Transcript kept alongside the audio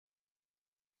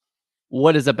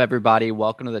What is up, everybody?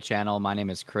 Welcome to the channel. My name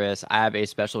is Chris. I have a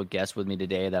special guest with me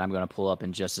today that I'm going to pull up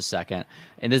in just a second.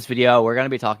 In this video, we're going to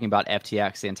be talking about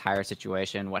FTX, the entire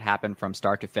situation, what happened from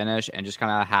start to finish, and just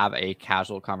kind of have a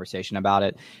casual conversation about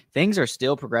it. Things are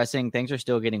still progressing. Things are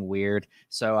still getting weird.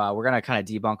 So we're going to kind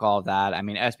of debunk all of that. I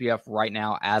mean, SBF right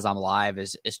now, as I'm live,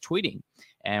 is tweeting.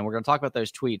 And we're going to talk about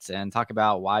those tweets and talk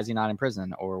about why is he not in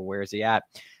prison or where is he at.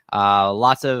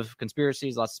 Lots of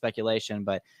conspiracies, lots of speculation,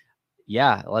 but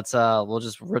yeah, we'll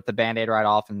just rip the Band-Aid right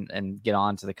off and get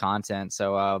on to the content.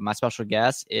 So my special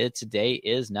guest today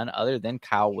is none other than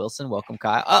Kyle Wilson. Welcome,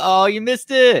 Kyle. Oh, you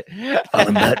missed it.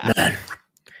 I'm Batman.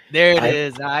 There it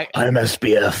is. I'm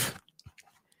SBF.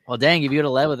 Well, dang, if you would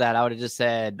have led with that, I would have just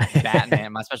said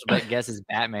Batman. My special guest is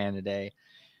Batman today.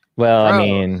 Well, bro. I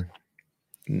mean,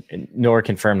 nor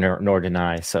confirm nor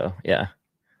deny. So, yeah.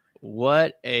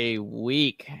 What a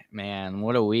week, man.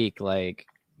 What a week. Like,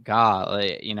 God,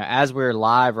 like, as we're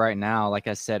live right now, like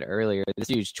I said earlier, this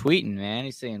dude's tweeting, man.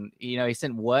 He's saying, he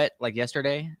sent what, like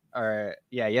yesterday?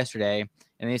 Yesterday. And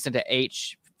then he sent to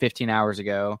H 15 hours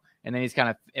ago. And then he's kind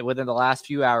of, within the last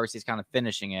few hours, he's kind of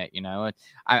finishing it,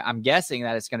 I'm guessing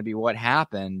that it's going to be what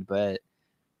happened, but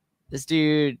this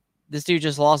dude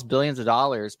just lost billions of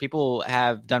dollars. People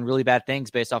have done really bad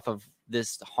things based off of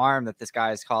this harm that this guy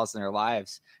has caused in their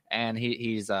lives. And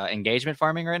he's engagement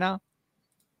farming right now.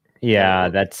 Yeah,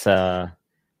 that's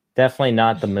definitely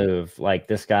not the move. Like,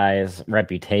 this guy's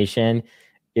reputation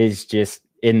is just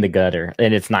in the gutter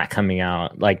and it's not coming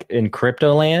out. Like, in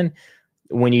crypto land,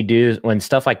 when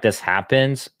stuff like this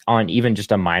happens on even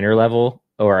just a minor level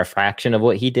or a fraction of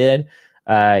what he did,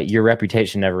 your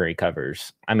reputation never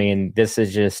recovers. I mean, this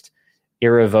is just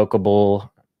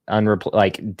irrevocable,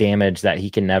 damage that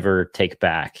he can never take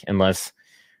back unless.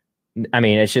 I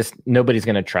mean, it's just nobody's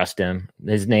going to trust him.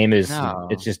 His name is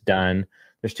It's just done.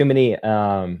 There's too many,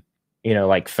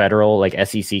 federal,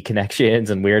 SEC connections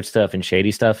and weird stuff and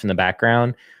shady stuff in the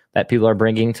background that people are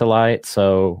bringing to light.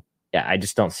 So, yeah, I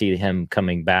just don't see him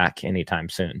coming back anytime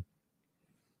soon.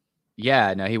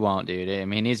 Yeah, no, he won't, dude. I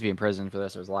mean, he needs to be in prison for the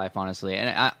rest of his life, honestly.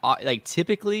 And I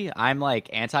typically, I'm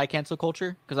anti-cancel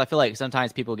culture because I feel like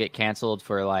sometimes people get canceled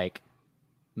for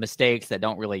mistakes that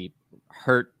don't really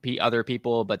hurt other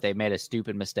people, but they made a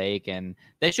stupid mistake, and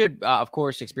they should, of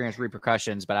course, experience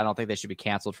repercussions. But I don't think they should be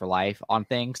canceled for life on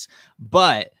things.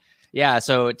 But yeah,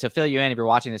 so to fill you in, if you're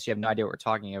watching this, you have no idea what we're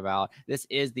talking about. This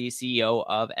is the CEO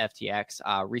of FTX,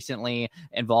 recently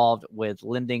involved with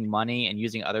lending money and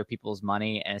using other people's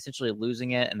money and essentially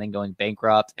losing it and then going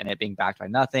bankrupt and it being backed by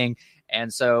nothing.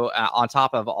 And so on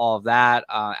top of all of that,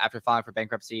 after filing for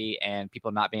bankruptcy and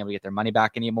people not being able to get their money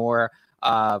back anymore,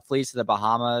 flees to the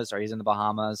Bahamas, or he's in the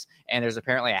Bahamas. And there's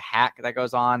apparently a hack that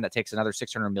goes on that takes another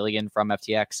 $600 million from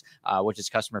FTX, which is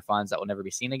customer funds that will never be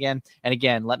seen again. And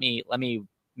again, let me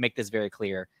make this very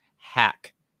clear.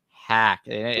 Hack.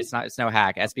 It's no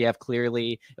hack. SBF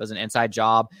clearly, it was an inside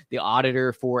job. The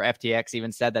auditor for FTX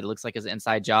even said that it looks like it's an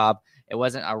inside job. It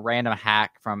wasn't a random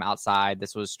hack from outside.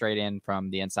 This was straight in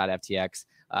from the inside FTX.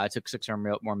 Took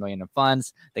 $600 more million in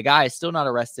funds. The guy is still not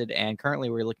arrested, and currently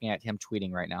we're looking at him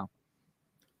tweeting right now.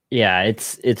 Yeah,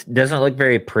 it doesn't look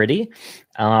very pretty.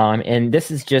 And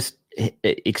this is just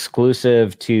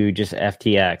exclusive to just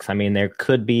FTX. I mean, there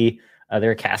could be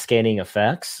there are cascading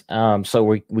effects.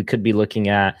 So we could be looking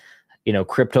at,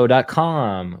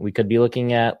 crypto.com. We could be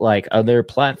looking at other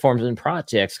platforms and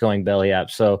projects going belly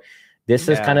up. So this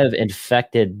has kind of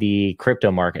infected the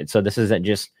crypto market. So this isn't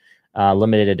just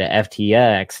limited to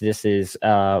FTX. This is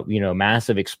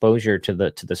massive exposure to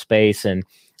the space and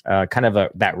kind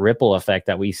of that ripple effect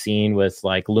that we've seen with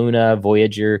Luna,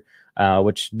 Voyager,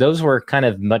 which those were kind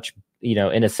of much,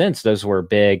 in a sense, those were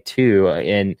big too.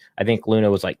 And I think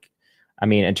Luna was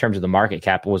in terms of the market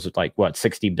cap, was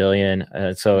 60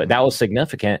 billion. So that was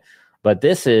significant, but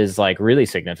this is really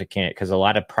significant because a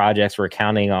lot of projects were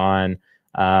counting on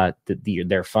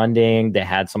their funding. They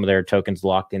had some of their tokens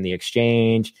locked in the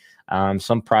exchange.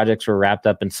 Some projects were wrapped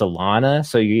up in Solana.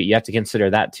 So you have to consider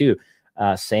that too.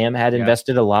 Sam had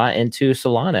invested a lot into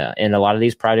Solana, and a lot of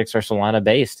these projects are Solana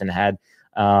based and had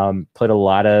put a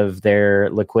lot of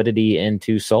their liquidity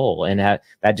into Sol, and that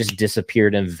just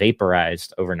disappeared and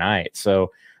vaporized overnight.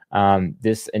 So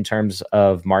this, in terms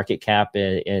of market cap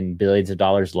and billions of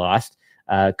dollars lost,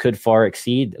 could far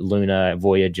exceed Luna,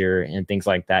 Voyager, and things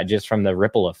like that, just from the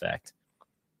ripple effect.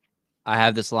 I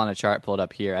have the Solana chart pulled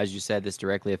up here. As you said, this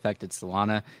directly affected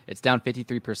Solana. It's down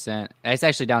 53%. It's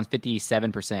actually down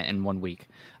 57% in 1 week.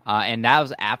 And that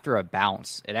was after a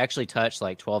bounce. It actually touched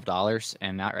 $12,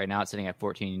 and right now it's sitting at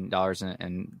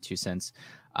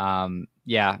 $14.02.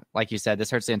 Yeah, like you said,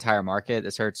 this hurts the entire market.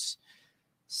 This hurts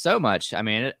So much. I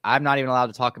mean, I'm not even allowed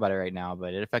to talk about it right now,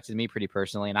 but it affected me pretty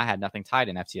personally, and I had nothing tied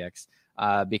in FTX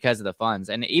because of the funds.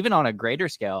 And even on a greater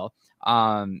scale,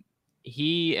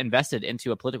 he invested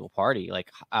into a political party.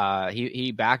 Like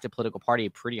he backed a political party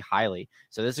pretty highly.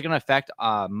 So this is going to affect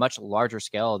a much larger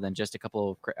scale than just a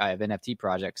couple of NFT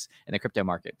projects in the crypto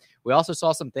market. We also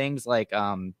saw some things like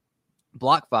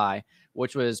BlockFi,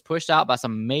 which was pushed out by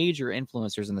some major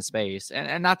influencers in the space,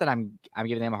 and not that I'm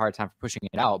giving them a hard time for pushing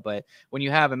it out, but when you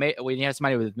have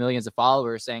somebody with millions of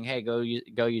followers saying, "Hey, go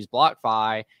use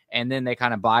BlockFi," and then they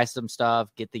kind of buy some stuff,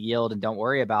 get the yield, and don't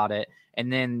worry about it,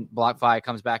 and then BlockFi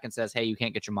comes back and says, "Hey, you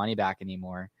can't get your money back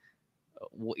anymore."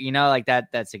 Like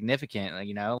that's significant.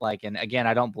 And again,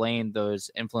 I don't blame those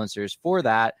influencers for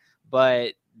that,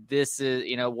 but this is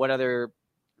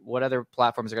what other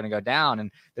platforms are going to go down. And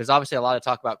there's obviously a lot of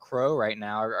talk about Crow right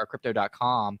now, or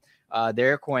crypto.com.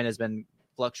 Their coin has been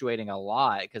fluctuating a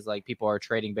lot because like people are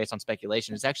trading based on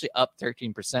speculation. It's actually up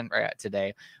 13% right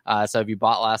today. So if you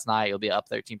bought last night, you'll be up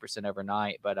 13%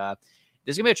 overnight. But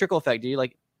there's going to be a trickle effect, dude.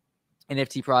 Like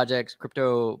NFT projects,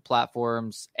 crypto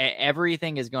platforms,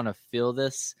 everything is going to feel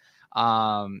this.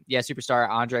 Superstar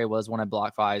Andre was one of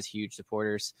BlockFi's huge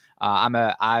supporters. I'm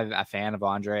a fan of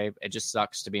Andre. It just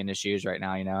sucks to be in his shoes right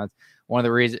now. It's one of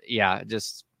the reasons. Yeah,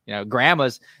 just Graham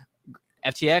was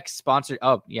FTX sponsored.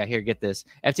 Oh yeah, here, get this.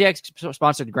 FTX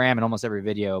sponsored Graham in almost every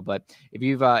video. But if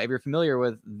you're familiar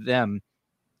with them,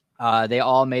 they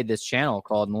all made this channel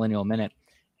called Millennial Minute,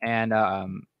 and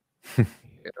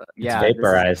it's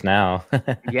vaporized now.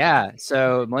 Yeah,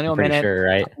 so Millennial Minute, sure,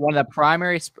 right? One of the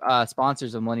primary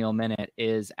sponsors of Millennial Minute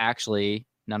is actually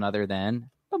none other than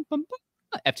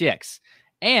FTX.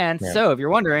 And so if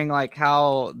you're wondering like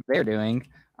how they're doing,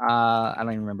 I don't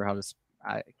even remember how this.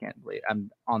 I can't believe I'm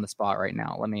on the spot right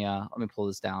now. Let me pull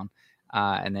this down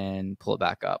and then pull it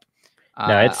back up.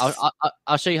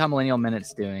 I'll show you how Millennial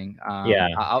Minute's doing.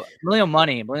 Millennial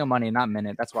Money, not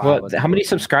Minute. That's why. How many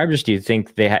subscribers do you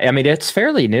think they have? I mean, it's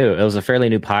fairly new. It was a fairly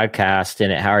new podcast,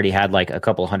 and it already had like a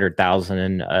couple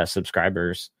 100,000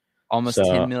 subscribers. Almost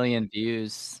 10 million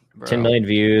views. Bro. 10 million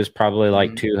views, probably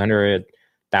like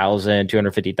 200,000,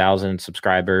 250,000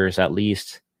 subscribers at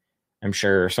least. I'm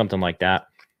sure, something like that.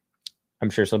 I'm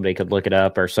sure somebody could look it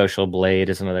up. Or Social Blade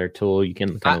is another tool you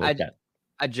can kind of look at.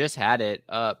 I just had it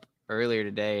up earlier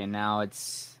today, and now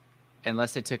it's,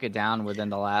 unless they took it down within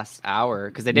the last hour,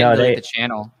 because they didn't delete the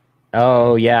channel.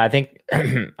 Oh yeah, I think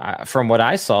from what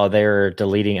I saw, they're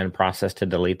deleting and process to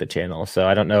delete the channel. So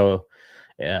I don't know.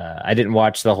 I didn't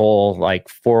watch the whole like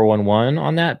 411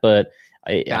 on that, but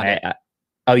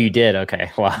oh, you did?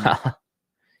 Okay, wow.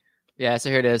 Yeah, so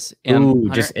here it is.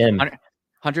 Just M.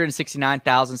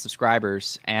 169,000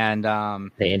 subscribers, and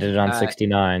they ended it on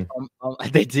 69.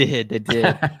 They did.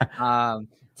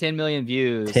 10 million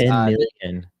views. 10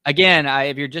 million. Again,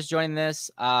 if you're just joining this,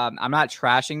 I'm not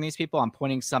trashing these people. I'm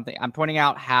pointing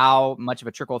out how much of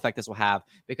a trickle effect this will have,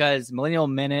 because Millennial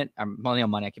Money,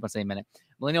 I keep on saying Minute.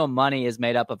 Millennial Money is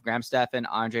made up of Graham Stephan,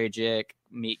 Andre Jick,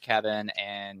 Meet Kevin,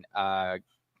 and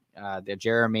the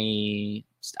Jeremy.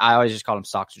 I always just call him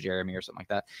Stocks or Jeremy or something like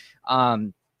that.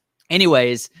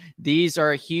 Anyways, these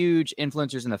are huge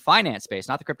influencers in the finance space,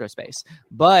 not the crypto space,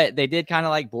 but they did kind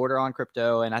of like border on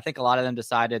crypto. And I think a lot of them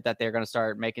decided that they're going to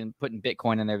start putting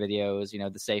Bitcoin in their videos,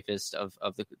 the safest of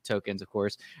the tokens, of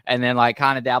course. And then like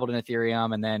kind of dabbled in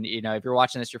Ethereum. And then, if you're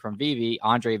watching this, you're from Vivi.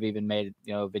 Andre have even made,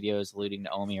 videos alluding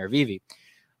to Omi or Vivi.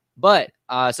 But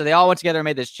so they all went together and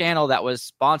made this channel that was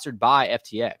sponsored by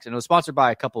FTX, and it was sponsored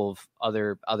by a couple of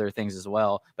other things as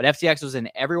well. But FTX was in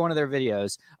every one of their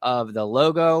videos of the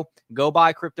logo. Go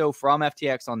buy crypto from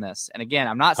FTX on this. And again,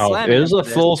 I'm not slamming. It was a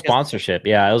full sponsorship.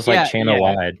 Yeah, it was like channel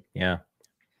wide. Yeah,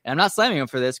 and I'm not slamming them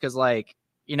for this because, like,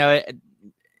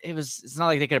 it's not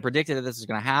like they could have predicted that this was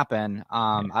going to happen.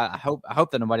 I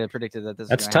hope that nobody had predicted that this.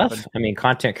 That's tough. Happen. I mean,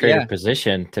 content creator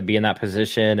position, to be in that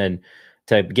position and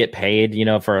to get paid,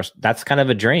 that's kind of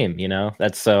a dream,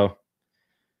 that's so.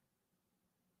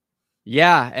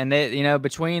 Yeah. And they,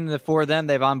 between the four of them,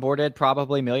 they've onboarded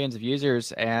probably millions of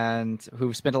users and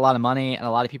who've spent a lot of money, and a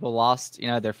lot of people lost,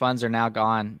 their funds are now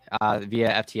gone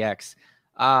via FTX.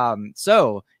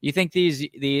 So you think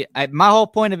my whole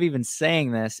point of even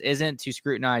saying this isn't to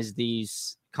scrutinize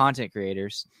these content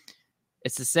creators.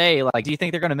 It's to say, like, do you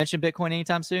think they're going to mention Bitcoin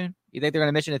anytime soon? You think they're going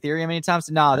to mention Ethereum anytime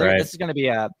soon? No, this is going to be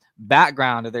a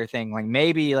background of their thing. Like,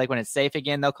 maybe like when it's safe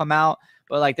again, they'll come out,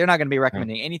 but like they're not going to be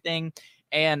recommending anything,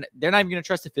 and they're not even going to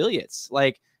trust affiliates.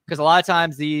 Like, because a lot of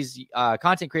times these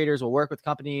content creators will work with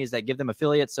companies that give them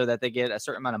affiliates so that they get a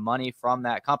certain amount of money from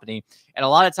that company. And a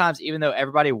lot of times, even though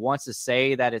everybody wants to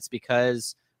say that it's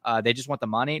because They just want the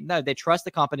money. No, they trust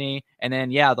the company, and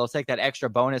then yeah, they'll take that extra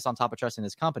bonus on top of trusting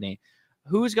this company.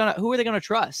 Who are they gonna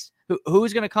trust?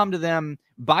 Who's gonna come to them?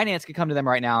 Binance could come to them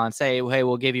right now and say, hey,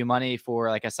 we'll give you money for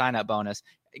like a sign up bonus.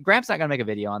 Graham's not gonna make a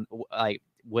video on like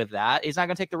with that. He's not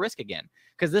gonna take the risk again,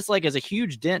 because this like is a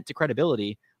huge dent to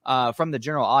credibility from the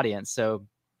general audience. So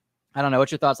I don't know.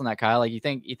 What's your thoughts on that, Kyle? Like, you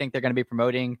think they're going to be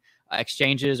promoting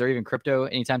exchanges or even crypto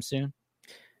anytime soon?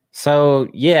 So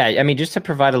yeah, I mean, just to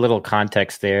provide a little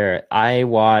context there, I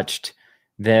watched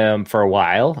them for a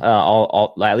while.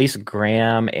 At least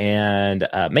Graham and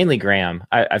mainly Graham.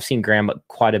 I've seen Graham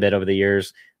quite a bit over the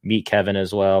years. Meet Kevin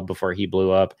as well before he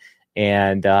blew up,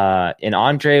 and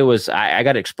Andre was I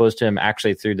got exposed to him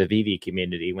actually through the VV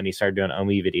community when he started doing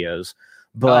Omi videos.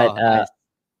 But Nice.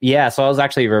 yeah, so I was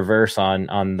actually reverse on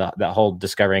that whole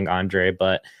discovering Andre,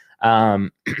 but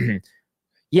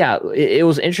yeah, it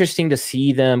was interesting to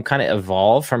see them kind of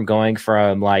evolve from going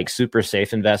from like super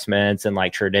safe investments and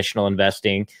like traditional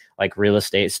investing, like real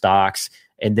estate stocks,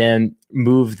 and then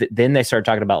then they started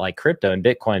talking about like crypto and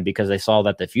Bitcoin because they saw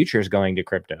that the future is going to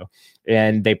crypto,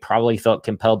 and they probably felt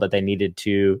compelled that they needed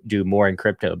to do more in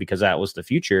crypto because that was the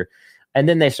future. And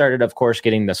then they started, of course,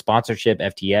 getting the sponsorship,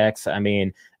 FTX. I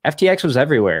mean, FTX was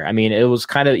everywhere. I mean, it was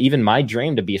kind of even my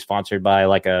dream to be sponsored by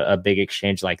like a big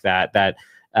exchange like that,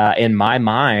 in my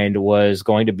mind was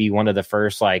going to be one of the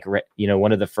first,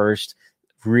 one of the first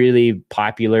really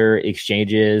popular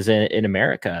exchanges in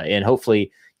America. And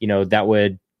hopefully, that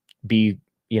would be,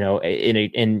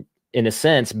 in a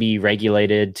sense, be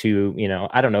regulated to,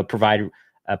 I don't know, provide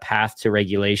a path to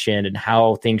regulation and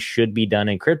how things should be done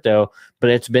in crypto, but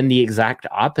it's been the exact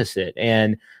opposite.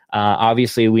 And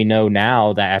obviously we know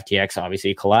now that FTX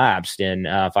obviously collapsed and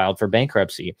filed for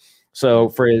bankruptcy. So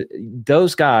for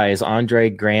those guys, Andre,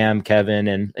 Graham, Kevin,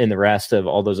 and the rest of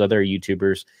all those other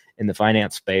YouTubers in the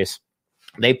finance space,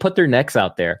 they put their necks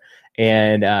out there.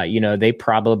 And, they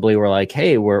probably were like,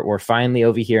 hey, we're finally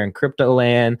over here in crypto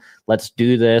land. Let's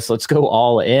do this. Let's go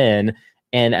all in.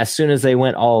 And as soon as they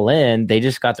went all in, they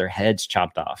just got their heads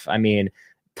chopped off. I mean,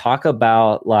 talk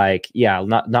about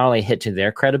not only hit to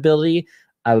their credibility,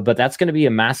 but that's going to be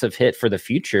a massive hit for the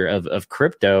future of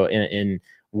crypto in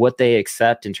what they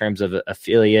accept in terms of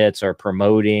affiliates or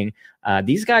promoting.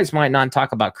 These guys might not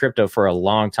talk about crypto for a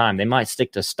long time. They might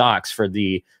stick to stocks for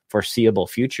the foreseeable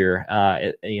future.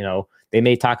 They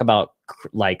may talk about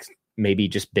like maybe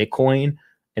just Bitcoin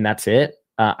and that's it.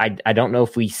 I don't know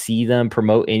if we see them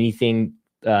promote anything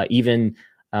even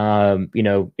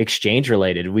exchange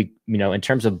related. In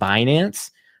terms of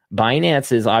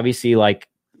Binance is obviously like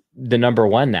the number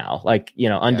one now,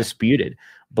 undisputed.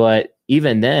 But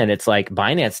even then, it's like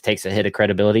Binance takes a hit of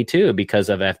credibility too because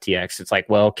of FTX. It's like,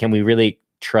 well, can we really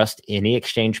trust any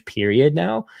exchange period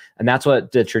now? And that's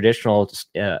what the traditional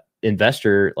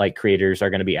investor creators are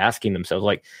going to be asking themselves.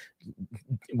 Like,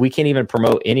 we can't even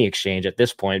promote any exchange at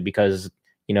this point because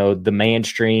the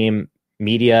mainstream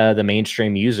media, the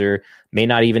mainstream user may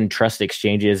not even trust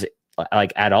exchanges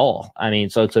at all. I mean,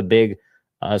 so it's a big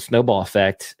snowball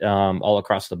effect all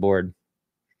across the board.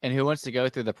 And who wants to go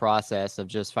through the process of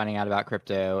just finding out about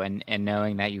crypto and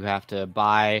knowing that you have to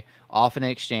buy off an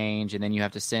exchange and then you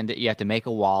have to send it, you have to make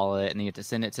a wallet and then you have to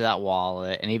send it to that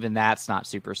wallet. And even that's not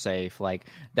super safe. Like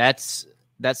that's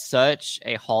such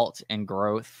a halt in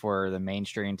growth for the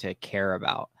mainstream to care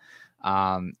about.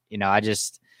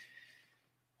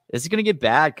 This is going to get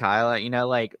bad, Kyle.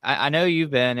 I know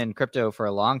you've been in crypto for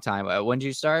a long time. When did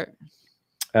you start?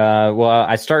 Well,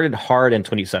 I started hard in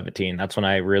 2017. That's when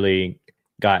I really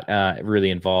got really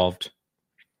involved.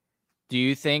 Do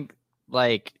you think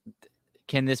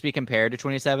can this be compared to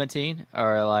 2017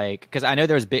 or because I know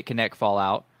there was BitConnect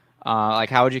fallout.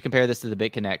 How would you compare this to the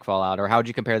BitConnect fallout, or how would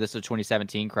you compare this to the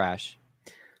 2017 crash?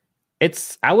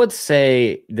 I would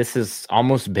say this is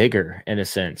almost bigger in a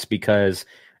sense because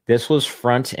this was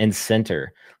front and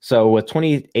center. So with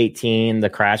 2018, the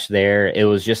crash there, it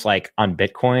was just on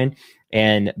Bitcoin,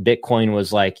 and Bitcoin was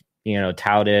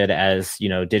touted as,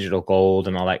 digital gold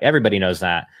and all that. Everybody knows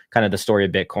that kind of the story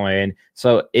of Bitcoin.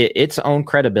 So its own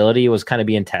credibility was kind of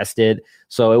being tested.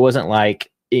 So it wasn't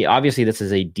obviously this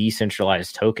is a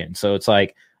decentralized token. So it's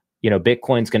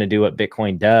Bitcoin's going to do what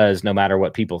Bitcoin does no matter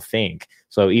what people think.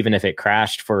 So even if it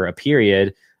crashed for a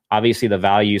period, obviously the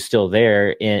value is still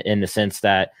there in the sense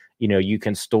that, you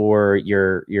can store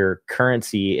your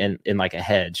currency in a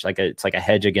hedge, it's like a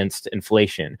hedge against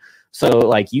inflation.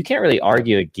 So you can't really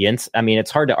argue against,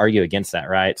 it's hard to argue against that,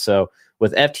 right? So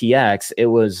with FTX, it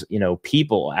was,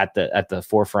 people at the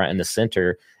forefront in the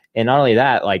center. And not only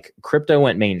that, crypto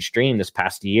went mainstream this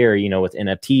past year, with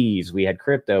NFTs, we had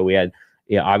crypto, we had,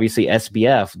 Yeah, obviously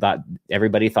SBF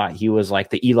everybody thought he was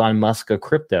like the Elon Musk of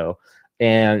crypto,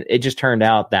 and it just turned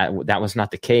out that that was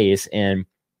not the case. And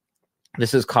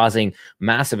this is causing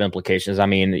massive implications. I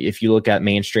mean, if you look at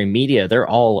mainstream media, they're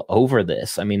all over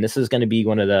this. I mean, this is going to be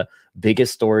one of the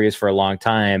biggest stories for a long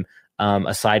time,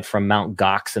 aside from Mount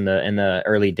Gox in the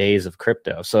early days of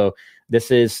crypto. So this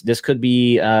could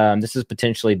be this is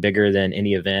potentially bigger than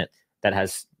any event that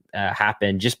has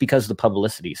happened, just because of the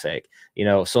publicity sake.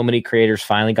 So many creators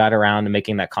finally got around to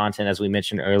making that content, as we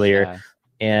mentioned earlier. Yeah.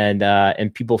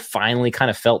 And people finally kind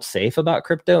of felt safe about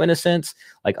crypto in a sense,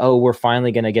 like, oh, we're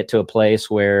finally going to get to a place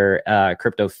where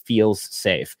crypto feels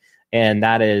safe. And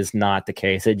that is not the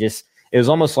case. It was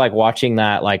almost like watching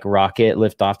that like rocket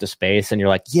lift off to space, and you're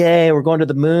like, yay, we're going to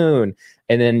the moon.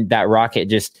 And then that rocket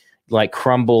just like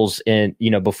crumbles in,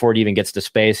 before it even gets to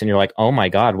space. And you're like, oh my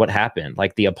God, what happened?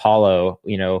 Like the Apollo,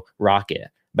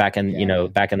 rocket back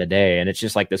in, back in the day. And it's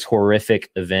just like this horrific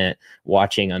event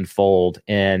watching unfold,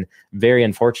 and very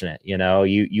unfortunate.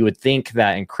 You would think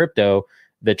that in crypto,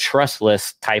 the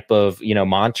trustless type of,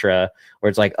 mantra where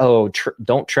it's like, oh,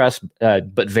 don't trust,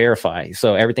 but verify.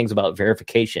 So everything's about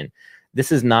verification.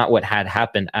 This is not what had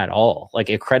happened at all. Like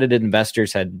accredited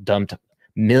investors had dumped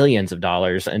millions of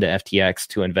dollars into FTX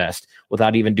to invest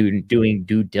without even doing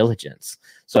due diligence.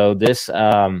 So this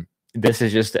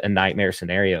is just a nightmare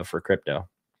scenario for crypto.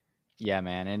 Yeah,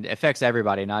 man. And it affects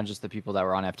everybody, not just the people that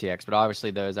were on FTX, but obviously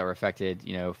those that were affected,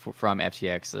 from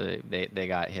FTX, they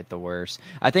got hit the worst.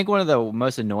 I think one of the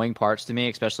most annoying parts to me,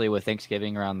 especially with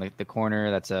Thanksgiving around the corner,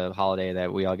 that's a holiday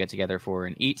that we all get together for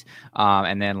and eat.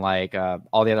 And then like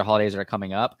all the other holidays that are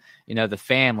coming up, the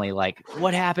family, like,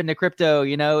 what happened to crypto?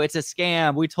 It's a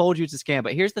scam. We told you it's a scam.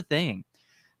 But here's the thing.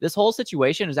 This whole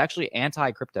situation is actually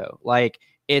anti-crypto. Like,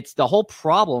 it's the whole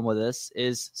problem with this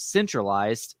is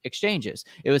centralized exchanges.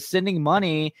 It was sending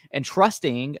money and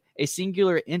trusting a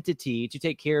singular entity to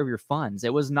take care of your funds.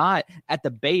 It was not at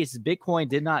the base. Bitcoin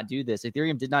did not do this.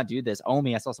 Ethereum did not do this.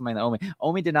 I saw somebody in the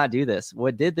Omi did not do this.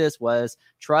 What did this was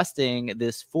trusting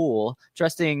this fool,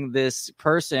 trusting this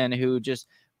person who just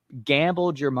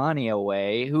gambled your money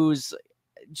away, who's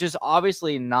just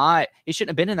obviously not, he shouldn't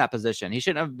have been in that position. He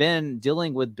shouldn't have been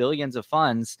dealing with billions of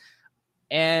funds.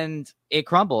 And it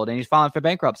crumbled, and he's filing for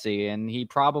bankruptcy. And he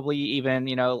probably even,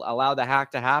 allowed the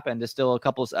hack to happen to steal a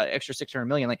couple extra 600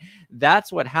 million. Like,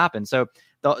 that's what happened. So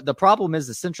the problem is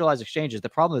the centralized exchanges. The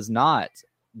problem is not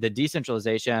the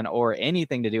decentralization or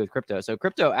anything to do with crypto. So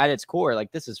crypto at its core,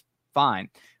 like, this is fine.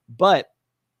 But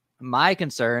my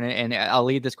concern, and I'll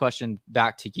lead this question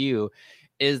back to you,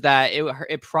 is that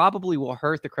it probably will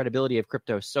hurt the credibility of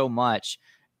crypto so much.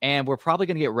 And we're probably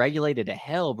going to get regulated to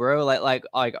hell, bro. Like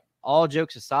all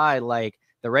jokes aside, like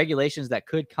the regulations that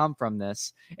could come from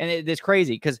this. And it's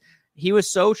crazy because he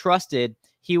was so trusted.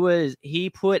 He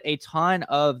put a ton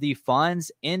of the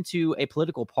funds into a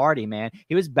political party, man.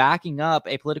 He was backing up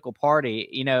a political party,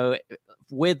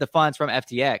 with the funds from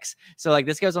FTX. So like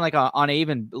this goes on like on an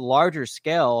even larger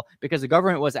scale because the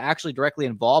government was actually directly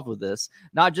involved with this.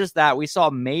 Not just that, we saw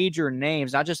major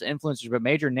names, not just influencers, but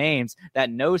major names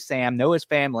that know Sam, know his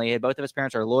family. Both of his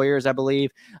parents are lawyers, I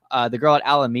believe. The girl at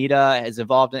Alameda is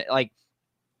involved in, like,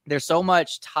 there's so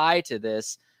much tied to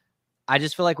this. I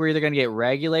just feel like we're either going to get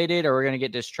regulated or we're going to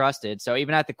get distrusted. So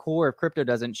even at the core, if crypto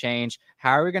doesn't change, how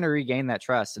are we going to regain that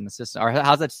trust in the system? Or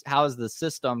how is the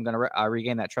system going to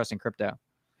regain that trust in crypto?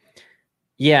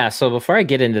 Yeah. So before I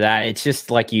get into that, it's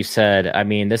just like you said, I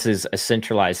mean, this is a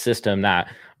centralized system that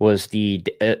was the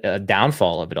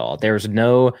downfall of it all. There's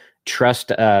no trust.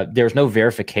 There's no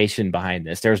verification behind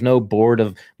this. There's no board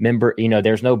of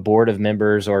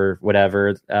members or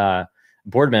whatever,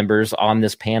 board members on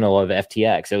this panel of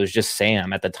FTX. It was just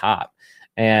Sam at the top.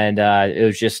 And it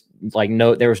was just like,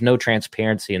 there was no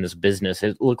transparency in this business.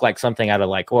 It looked like something out of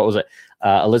like, what was it?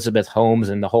 Elizabeth Holmes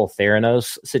and the whole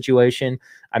Theranos situation.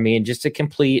 I mean, just a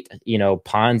complete,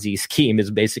 Ponzi scheme is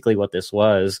basically what this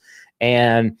was.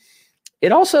 And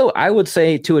it also, I would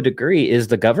say to a degree, is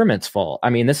the government's fault. I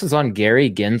mean, this is on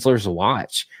Gary Gensler's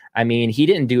watch. I mean, he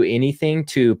didn't do anything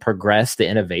to progress the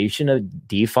innovation of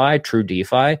DeFi, true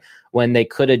DeFi, when they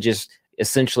could have just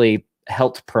essentially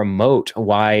helped promote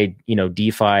why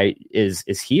DeFi is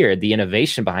here, the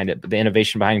innovation behind it, the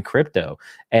innovation behind crypto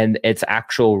and its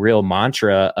actual real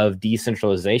mantra of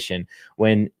decentralization.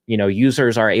 When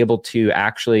users are able to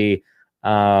actually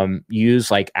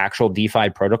use like actual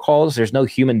DeFi protocols, there's no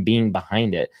human being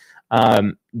behind it.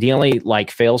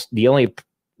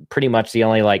 Pretty much the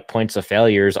only like points of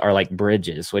failures are like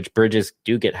bridges, which bridges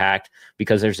do get hacked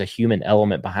because there's a human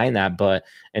element behind that. But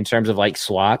in terms of like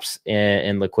swaps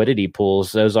and liquidity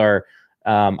pools, those are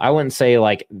I wouldn't say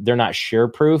like they're not sure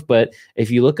proof, but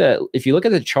if you look at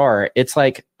the chart, it's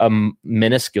like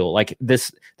minuscule. Like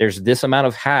this, there's this amount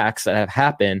of hacks that have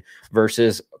happened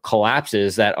versus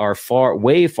collapses that are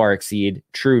way far exceed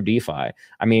true DeFi.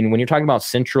 I mean, when you're talking about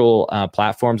central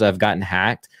platforms that have gotten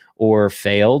hacked or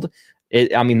failed,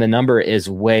 I mean, the number is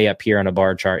way up here on a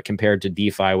bar chart compared to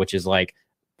DeFi, which is like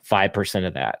 5%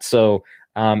 of that. So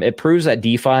it proves that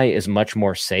DeFi is much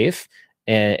more safe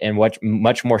and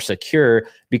much more secure,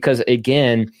 because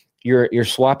again, you're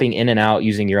swapping in and out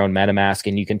using your own MetaMask,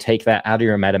 and you can take that out of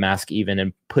your MetaMask even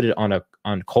and put it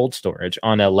on cold storage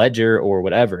on a ledger or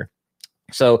whatever.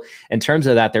 So in terms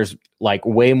of that, there's like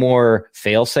way more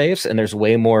fail safes and there's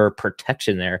way more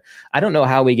protection there. I don't know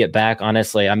how we get back,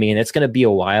 honestly. I mean, it's going to be a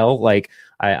while. Like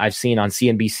I've seen on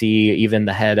CNBC, even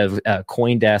the head of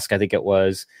CoinDesk, I think it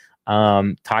was,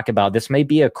 talk about this may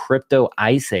be a crypto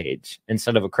ice age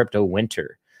instead of a crypto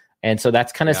winter. And so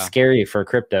that's kind of scary for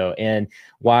crypto. And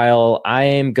while I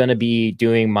am going to be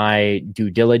doing my due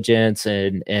diligence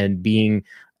and being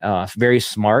very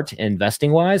smart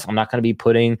investing wise, I'm not going to be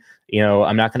putting,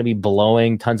 I'm not going to be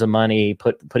blowing tons of money,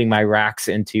 putting my racks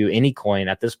into any coin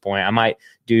at this point. I might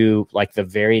do like the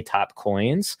very top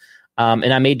coins.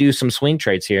 And I may do some swing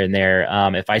trades here and there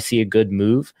if I see a good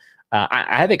move.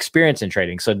 I have experience in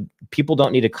trading, so people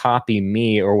don't need to copy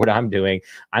me or what I'm doing.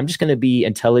 I'm just going to be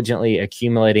intelligently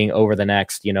accumulating over the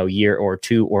next, year or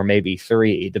two, or maybe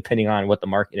 3, depending on what the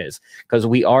market is, because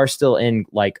we are still in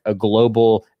like a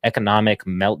global economic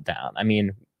meltdown. I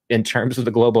mean, in terms of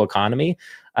the global economy,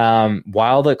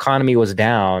 while the economy was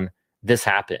down, this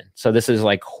happened. So this is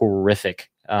like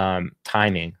horrific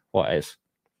timing wise.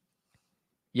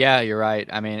 Yeah, you're right.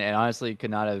 I mean, it honestly could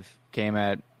not have came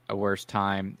at a worse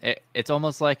time. It's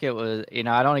almost like it was, I don't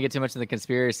want to get too much in the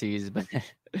conspiracies, but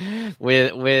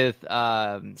with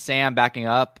Sam backing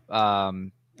up a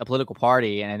political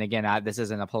party, and again, this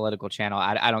isn't a political channel.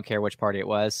 I don't care which party it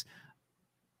was.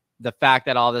 The fact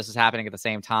that all this is happening at the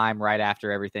same time, right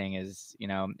after everything, is,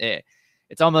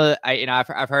 it's almost,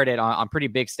 I've heard it on pretty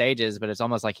big stages, but it's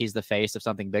almost like he's the face of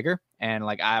something bigger, and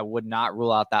like I would not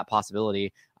rule out that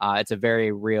possibility. It's a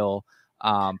very real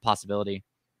possibility.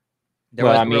 You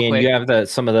have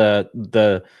some of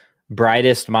the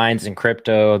brightest minds in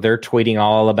crypto. They're tweeting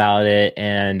all about it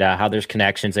and how there's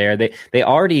connections there. They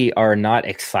already are not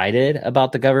excited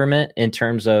about the government in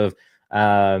terms of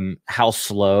how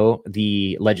slow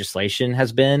the legislation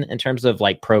has been in terms of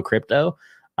like pro crypto.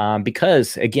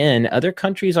 Because again, other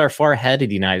countries are far ahead of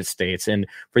the United States, and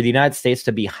for the United States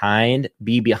to be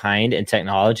behind in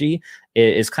technology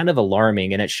is kind of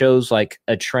alarming, and it shows like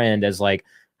a trend as like.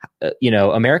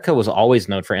 America was always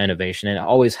known for innovation, and it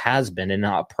always has been,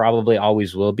 and probably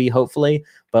always will be, hopefully.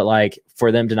 But like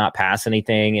for them to not pass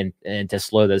anything and to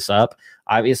slow this up,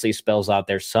 obviously spells out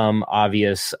there's some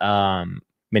obvious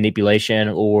manipulation,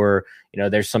 or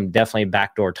there's some definitely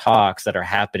backdoor talks that are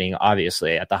happening,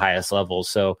 obviously at the highest levels.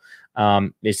 So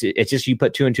it's just you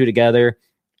put 2 and 2 together,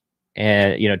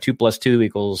 and 2 +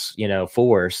 2 =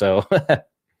 4. So.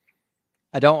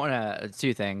 I don't want to.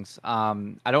 2 things. I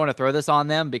don't want to throw this on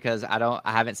them because I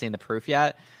haven't seen the proof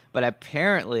yet. But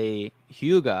apparently,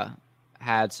 Huga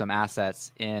had some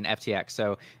assets in FTX.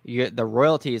 So the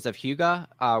royalties of Huga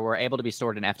were able to be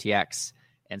stored in FTX,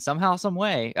 and somehow, some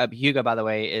way. Huga, by the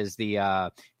way, is the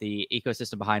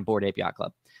ecosystem behind Bored Ape Yacht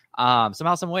Club.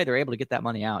 Somehow, some way, they're able to get that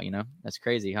money out. That's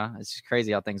crazy, huh? It's just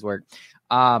crazy how things work.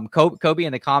 Kobe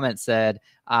in the comments said,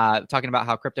 talking about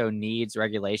how crypto needs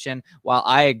regulation. While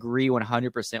I agree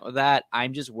 100% with that,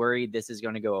 I'm just worried this is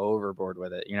going to go overboard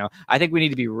with it. I think we need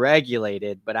to be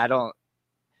regulated, but I don't.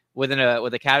 With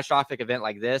a catastrophic event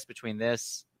like this, between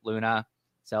this, Luna,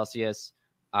 Celsius,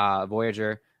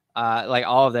 Voyager, like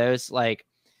all of those, like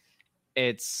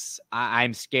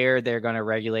I'm scared they're going to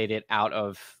regulate it out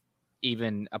of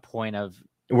even a point of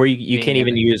where you can't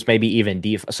even use maybe even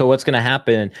DeFi. So what's going to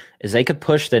happen is they could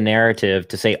push the narrative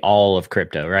to say all of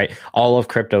crypto, right? All of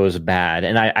crypto is bad.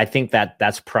 And I think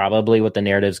that's probably what the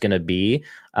narrative is going to be,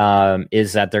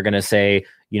 is that they're going to say,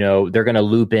 they're going to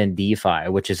loop in DeFi,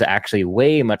 which is actually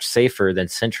way much safer than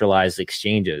centralized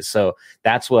exchanges. So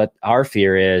that's what our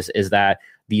fear is that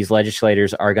these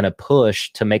legislators are going to push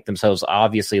to make themselves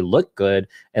obviously look good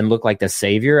and look like the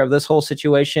savior of this whole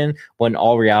situation, when in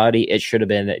all reality, it should have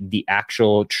been the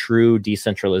actual true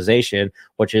decentralization,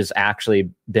 which has actually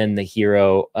been the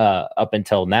hero up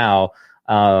until now.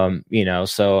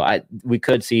 So we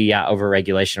could see,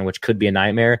 overregulation, which could be a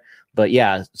nightmare. But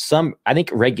I think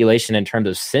regulation in terms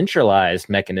of centralized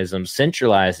mechanisms,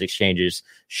 centralized exchanges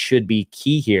should be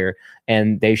key here.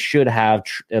 And they should have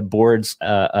boards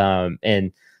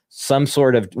and some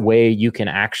sort of way you can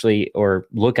actually or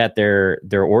look at their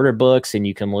order books, and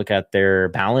you can look at their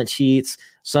balance sheets,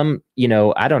 some,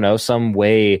 I don't know, some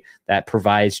way that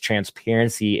provides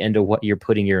transparency into what you're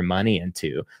putting your money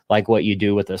into, like what you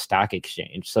do with a stock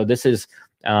exchange. So this is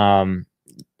just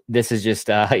this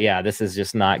is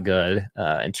just not good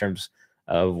in terms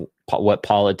of what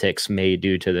politics may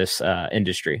do to this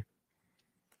industry.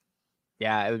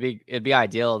 Yeah, it'd be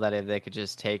ideal that if they could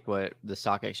just take what the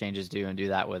stock exchanges do and do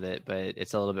that with it, but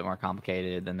it's a little bit more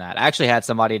complicated than that. I actually had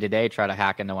somebody today try to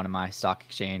hack into one of my stock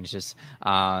exchanges,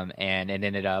 and it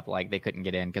ended up like they couldn't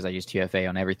get in because I used 2FA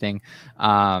on everything.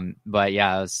 But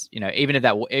yeah, it was, even if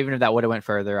that would have went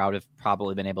further, I would have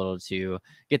probably been able to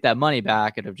get that money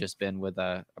back. It'd have just been with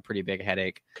a pretty big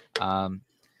headache. I'm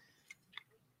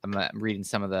reading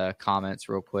some of the comments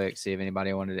real quick, see if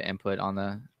anybody wanted to input on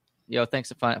the. Thanks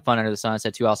to Fun Under the Sun.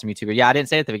 Said 2 awesome YouTubers. Yeah, I didn't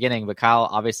say it at the beginning, but Kyle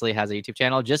obviously has a YouTube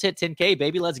channel. Just hit 10K,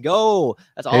 baby. Let's go.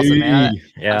 That's awesome, man.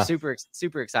 Yeah. I'm super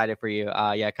excited for you.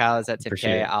 Yeah, Kyle is at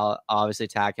 10K. I'll obviously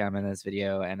tag him in this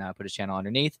video and put his channel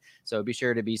underneath. So be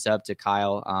sure to be sub to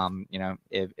Kyle.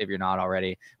 If you're not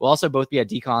already. We'll also both be at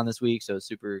DCon this week, so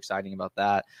super exciting about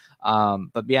that.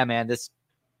 But yeah, man,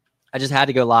 I just had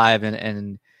to go live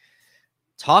and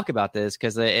talk about this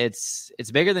because it's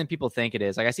bigger than people think it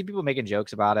is. Like I see people making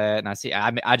jokes about it, and I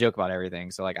joke about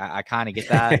everything, so like I kind of get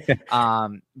that.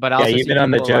 But also you've been on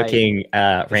the joking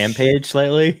rampage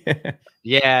lately.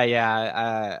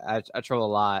 I troll a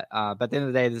lot. But at the end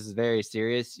of the day, this is a very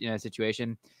serious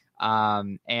situation.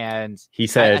 And he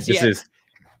said this is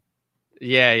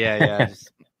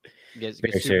just get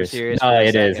super serious. No,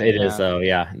 it is though.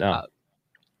 Yeah, no.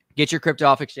 Get your crypto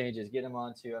off exchanges. Get them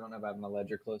onto. I don't know if I have my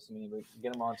ledger close to me, but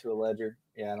get them onto a ledger.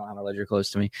 Yeah, I don't have a ledger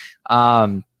close to me.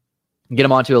 Get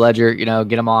them onto a ledger.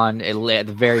 Get them on at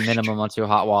the very minimum onto a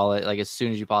hot wallet, like as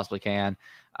soon as you possibly can.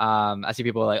 I see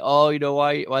people like, oh,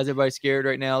 why is everybody scared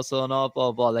right now? Selling off,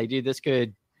 blah blah. Like, dude, this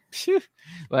could be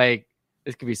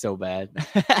so bad.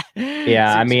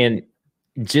 Yeah, I mean,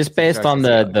 just based on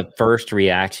the first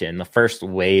reaction, the first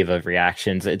wave of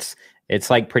reactions, it's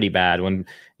like pretty bad when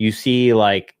you see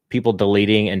like people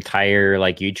deleting entire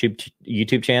like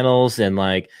YouTube channels, and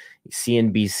like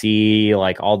CNBC,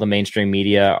 like all the mainstream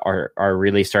media are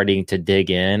really starting to dig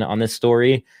in on this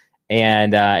story,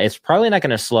 and it's probably not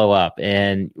going to slow up.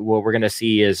 And what we're going to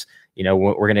see is,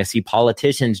 we're going to see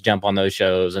politicians jump on those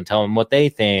shows and tell them what they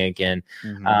think, and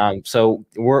so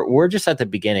we're just at the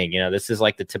beginning. This is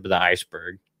like the tip of the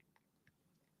iceberg.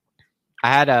 I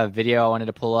had a video I wanted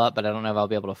to pull up, but I don't know if I'll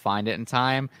be able to find it in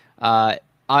time. Keep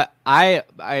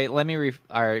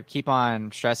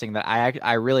on stressing that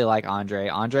I really like Andre.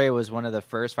 Andre was one of the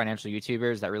first financial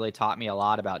YouTubers that really taught me a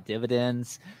lot about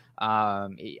dividends.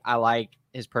 I like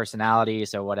his personality,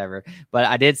 so whatever. But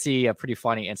I did see a pretty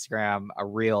funny Instagram, a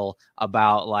reel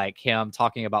about like him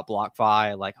talking about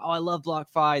BlockFi, like, oh, I love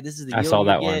BlockFi. This is the yield I saw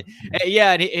that one.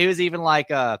 Yeah, and he was even like,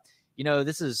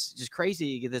 this is just crazy.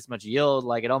 You get this much yield.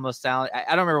 Like it almost sounds,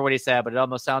 I don't remember what he said, but it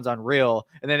almost sounds unreal.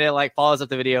 And then it like follows up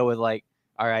the video with like,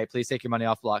 all right, please take your money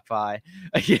off BlockFi.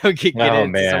 Get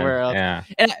it somewhere else. Yeah.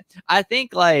 And I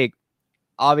think like,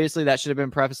 obviously that should have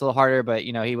been prefaced a little harder, but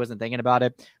he wasn't thinking about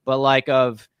it. But like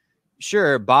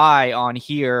sure, buy on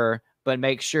here, but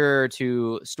make sure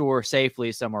to store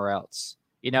safely somewhere else,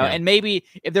 and maybe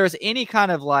if there's any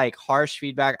kind of like harsh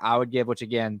feedback I would give, which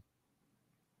again,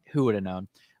 who would have known?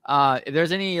 If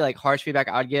there's any like harsh feedback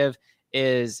I would give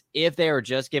is if they were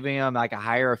just giving him like a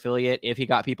higher affiliate, if he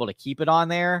got people to keep it on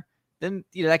there, then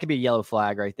that could be a yellow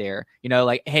flag right there.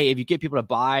 Like, hey, if you get people to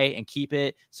buy and keep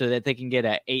it so that they can get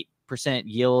a 8%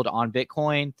 yield on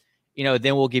Bitcoin,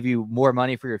 then we'll give you more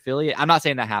money for your affiliate. I'm not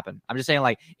saying that happened. I'm just saying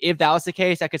like if that was the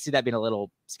case, I could see that being a little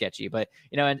sketchy. But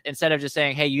instead of just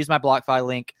saying, hey, use my BlockFi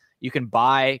link, you can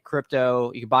buy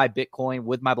crypto, you can buy Bitcoin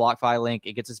with my BlockFi link.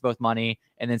 It gets us both money,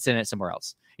 and then send it somewhere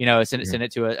else. Send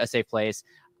it to a safe place.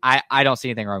 I don't see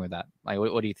anything wrong with that. Like,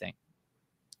 what do you think?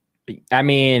 I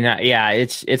mean, yeah,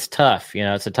 it's tough.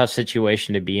 It's a tough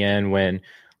situation to be in when,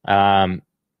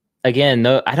 again,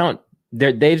 no,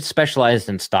 they've specialized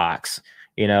in stocks.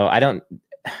 They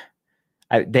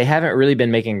haven't really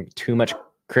been making too much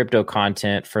crypto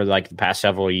content for like the past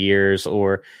several years,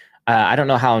 or I don't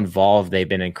know how involved they've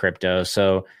been in crypto.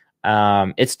 So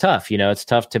it's tough. It's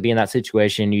tough to be in that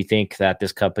situation. You think that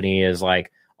this company is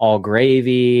like all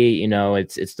gravy,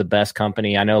 it's the best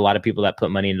company. I know a lot of people that put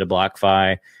money into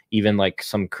BlockFi, even like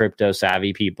some crypto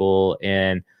savvy people,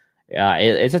 and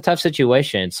it's a tough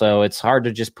situation. So it's hard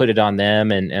to just put it on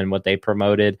them and what they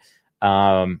promoted.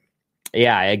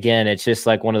 Again, it's just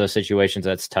like one of those situations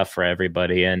that's tough for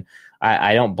everybody. And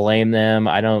I don't blame them.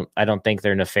 I don't think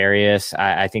they're nefarious.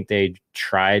 I think they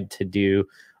tried to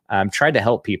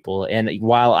help people. And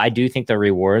while I do think the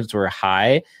rewards were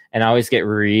high, and I always get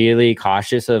really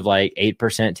cautious of like 8%,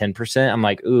 10%, I'm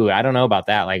like, ooh, I don't know about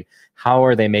that. Like, how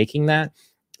are they making that?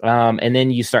 And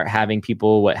then you start having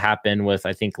people, what happened with,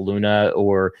 I think, Luna,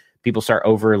 or people start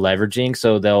over leveraging.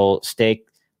 So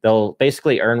they'll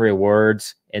basically earn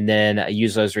rewards and then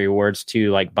use those rewards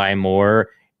to like buy more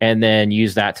and then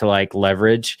use that to like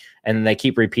leverage. And then they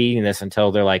keep repeating this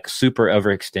until they're like super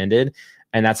overextended.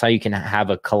 And that's how you can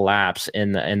have a collapse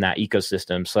in that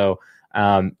ecosystem. So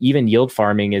even yield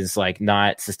farming is like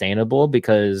not sustainable,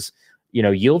 because,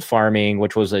 yield farming,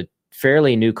 which was a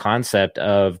fairly new concept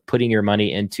of putting your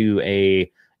money into a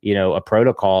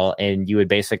protocol, and you would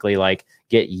basically like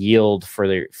get yield for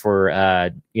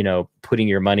putting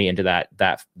your money into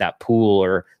that pool,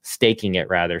 or staking it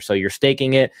rather. So you're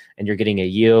staking it and you're getting a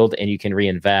yield and you can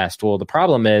reinvest. Well, the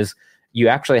problem is you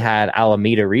actually had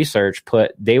Alameda Research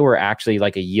they were actually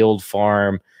like a yield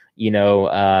farm,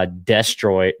 Death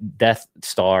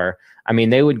Star. I mean,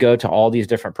 they would go to all these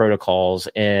different protocols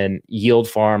and yield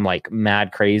farm like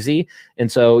mad crazy.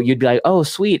 And so you'd be like, oh,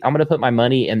 sweet, I'm going to put my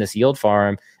money in this yield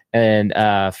farm and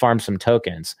farm some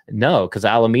tokens. No, because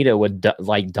Alameda would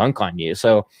dunk on you.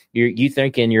 So you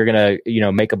thinking you're going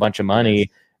to, make a bunch of money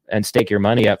and stake your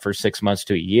money up for 6 months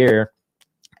to a year.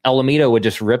 Alameda would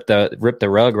just rip the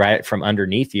rug right from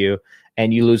underneath you,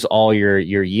 and you lose all your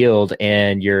yield,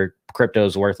 and your crypto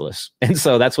is worthless. And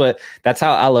so that's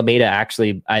how Alameda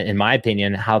actually, in my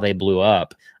opinion, how they blew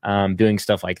up, doing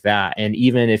stuff like that. And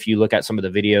even if you look at some of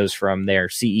the videos from their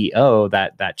CEO,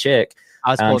 that chick,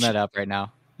 I was pulling that up right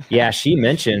now. Yeah, she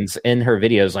mentions in her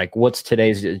videos, like, what's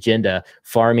today's agenda?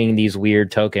 Farming these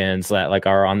weird tokens that like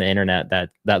are on the internet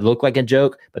that look like a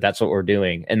joke, but that's what we're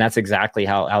doing. And that's exactly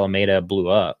how Alameda blew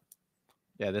up.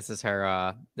 Yeah, this is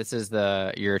her. This is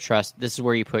your trust. This is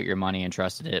where you put your money and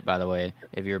trusted it, by the way,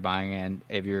 if you're buying in,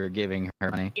 if you're giving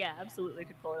her money. Yeah, absolutely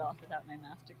could pull it off without my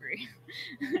math degree.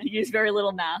 Use very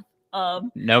little math.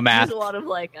 No math. Use a lot of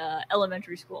like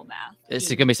elementary school math.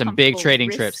 This is gonna be some big trading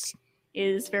trips.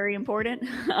 Is very important.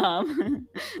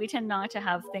 We tend not to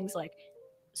have things like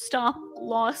stop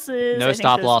losses. No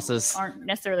stop losses aren't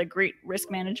necessarily a great risk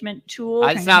management tool.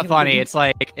 It's not funny. It's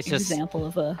like it's just example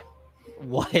of a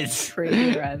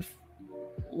trade where I've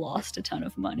lost a ton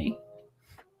of money.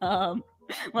 Well,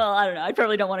 I don't know. I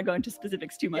probably don't want to go into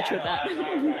specifics too much with that.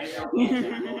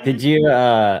 Did you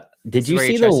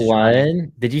see the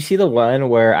one? Did you see the one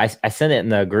where I sent it in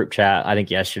the group chat? I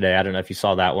think yesterday. I don't know if you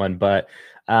saw that one, but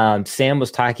Sam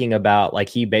was talking about, like,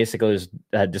 he basically was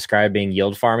describing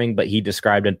yield farming, but he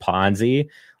described in Ponzi.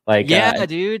 Like,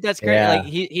 dude, that's great. Yeah. Like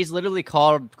he's literally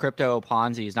called crypto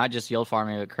Ponzi. He's not just yield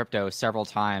farming, but crypto several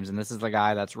times. And this is the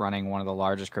guy that's running one of the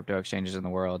largest crypto exchanges in the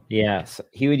world. Yes,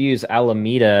 he would use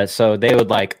Alameda. So they would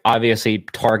like obviously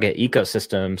target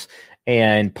ecosystems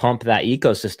and pump that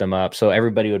ecosystem up. So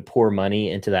everybody would pour money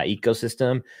into that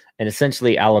ecosystem, and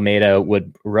essentially Alameda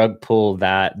would rug pull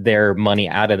their money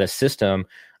out of the system.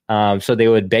 So they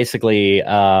would basically,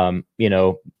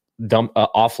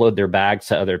 offload their bags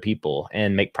to other people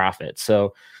and make profits.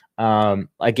 So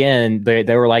again,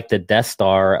 they were like the Death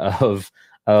Star of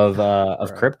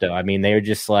crypto. I mean, they were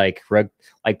just like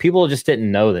people just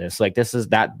didn't know this. Like this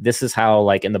is how,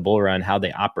 like, in the bull run, how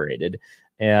they operated.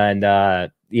 And I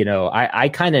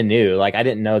kind of knew, like, I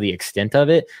didn't know the extent of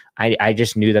it. I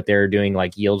just knew that they were doing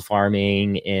like yield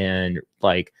farming and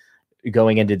like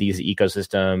going into these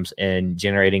ecosystems and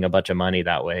generating a bunch of money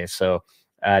that way. So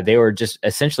they were just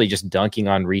essentially just dunking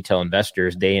on retail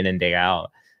investors day in and day out.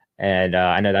 And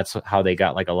I know that's how they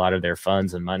got like a lot of their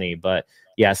funds and money. But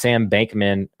yeah, Sam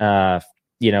Bankman,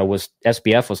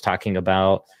 SBF was talking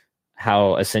about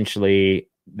how essentially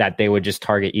that they would just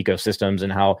target ecosystems,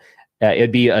 and how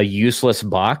it'd be a useless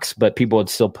box, but people would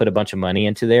still put a bunch of money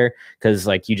into there because,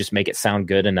 like, you just make it sound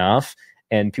good enough,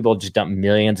 and people just dump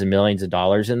millions and millions of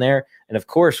dollars in there. And of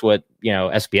course, what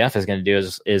SBF is going to do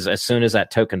is as soon as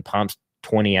that token pumps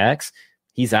 20x,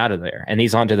 he's out of there and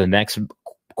he's on to the next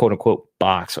quote unquote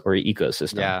box or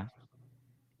ecosystem. Yeah.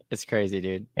 It's crazy,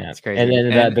 dude. Yeah. It's crazy.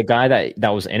 And then the guy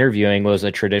that was interviewing was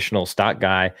a traditional stock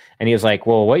guy. And he was like,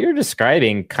 well, what you're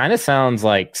describing kind of sounds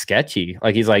like sketchy.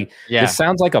 Like, he's like, this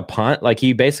sounds like a like,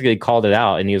 he basically called it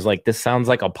out, and he was like, this sounds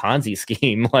like a Ponzi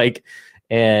scheme. Like,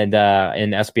 and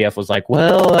SBF was like,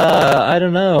 well, I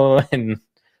don't know. And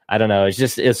I don't know.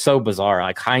 It's so bizarre.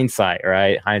 Like, hindsight,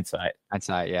 right? Hindsight.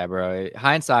 Yeah, bro.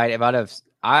 Hindsight.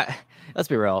 Let's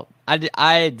be real.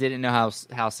 I didn't know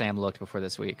how Sam looked before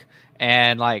this week,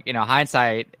 and like,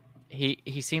 hindsight.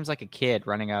 he seems like a kid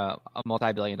running a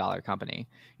multi-billion-dollar company,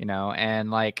 you know,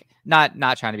 and like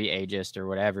not trying to be ageist or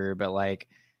whatever, but like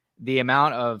the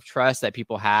amount of trust that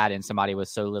people had in somebody with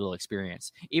so little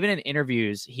experience. Even in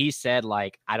interviews, he said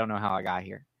like, I don't know how I got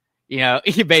here. You know,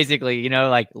 he basically, you know,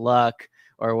 like luck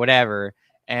or whatever.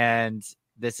 And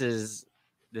this is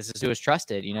who is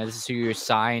trusted, you know, this is who you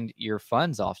signed your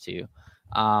funds off to.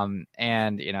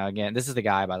 And you know, again, this is the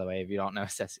guy, by the way, if you don't know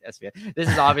SVF. This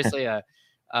is obviously a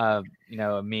you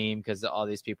know, a meme because all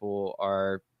these people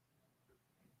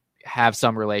have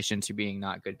some relation to being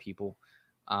not good people.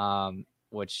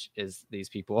 Which is these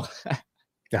people.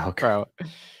 Okay. Bro,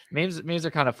 memes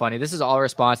are kind of funny. This is all a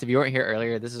response. If you weren't here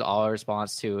earlier, this is all a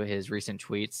response to his recent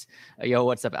tweets. Yo,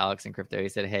 what's up, Alex in crypto? He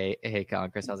said, hey,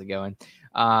 Colin, Chris, how's it going?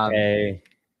 Hey.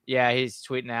 Yeah, he's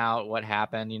tweeting out what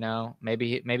happened. You know,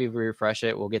 maybe we refresh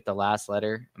it. We'll get the last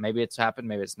letter. Maybe it's happened.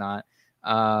 Maybe it's not.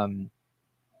 But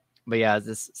yeah,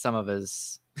 some of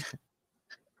his.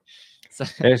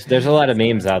 There's a lot of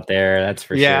memes out there. That's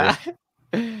for sure.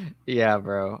 Yeah,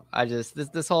 bro.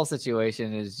 This whole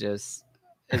situation is just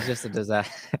a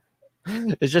disaster.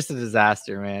 It's just a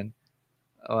disaster, man.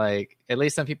 Like, at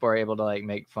least some people are able to like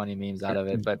make funny memes out of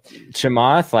it. But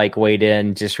Chamath like weighed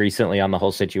in just recently on the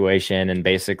whole situation and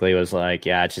basically was like,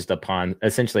 yeah, it's just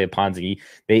essentially a Ponzi.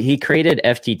 He created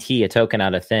FTT, a token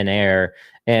out of thin air,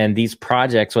 and these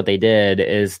projects, what they did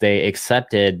is they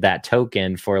accepted that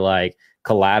token for like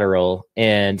collateral,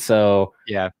 and so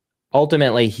yeah.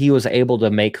 Ultimately, he was able to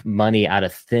make money out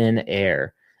of thin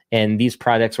air, and these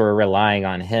projects were relying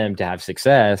on him to have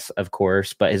success, of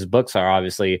course. But his books are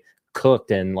obviously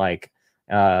cooked and like,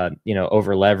 you know,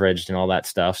 over leveraged and all that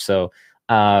stuff. So,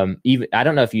 even I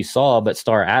don't know if you saw, but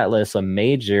Star Atlas, a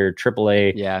major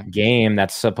AAA game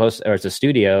that's it's a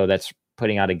studio that's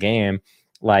putting out a game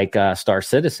like Star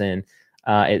Citizen.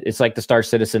 It's like the Star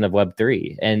Citizen of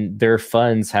Web3, and their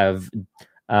funds have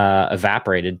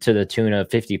evaporated to the tune of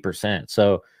 50%.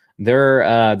 So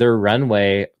their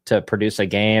runway to produce a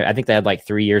game, I think they had like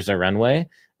 3 years of runway,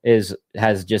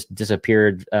 has just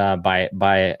disappeared by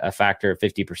a factor of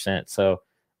 50%. So,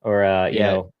 or you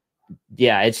know,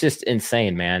 yeah, it's just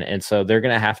insane, man. And so they're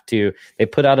gonna have to. They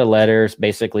put out a letter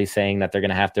basically saying that they're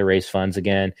gonna have to raise funds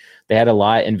again. They had a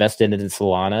lot invested in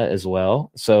Solana as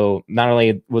well. So not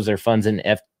only was there funds in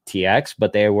FTX,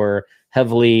 but they were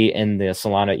heavily in the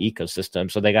Solana ecosystem,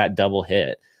 so they got double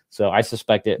hit. So I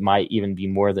suspect it might even be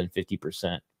more than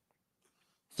 50%.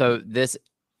 So this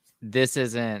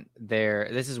isn't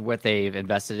this is what they've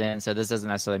invested in. So this doesn't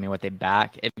necessarily mean what they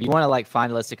back. If you want to like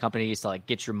find a list of companies to like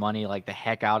get your money like the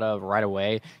heck out of right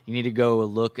away, you need to go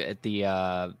look at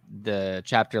the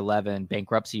Chapter 11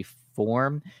 bankruptcy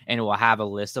form, and it will have a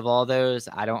list of all those.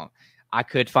 I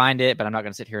could find it, but I'm not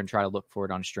going to sit here and try to look for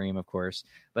it on stream, of course.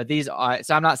 But these are,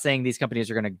 so I'm not saying these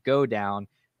companies are going to go down,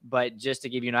 but just to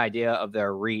give you an idea of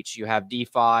their reach, you have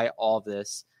DeFi, all of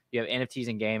this. You have NFTs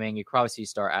and gaming. You probably see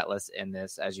Star Atlas in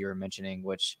this, as you were mentioning,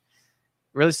 which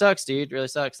really sucks, dude. Really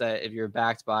sucks that if you're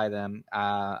backed by them,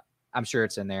 I'm sure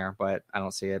it's in there, but I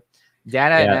don't see it.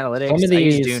 Data and analytics, I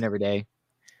use Dune every day.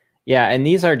 Yeah, and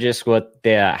these are just what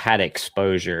they had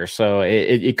exposure. So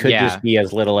it could just be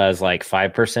as little as like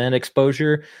 5%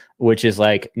 exposure, which is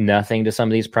like nothing to some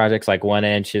of these projects. Like 1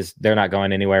 inch they're not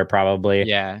going anywhere probably.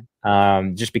 Yeah.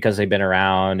 Just because they've been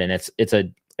around, and it's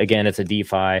a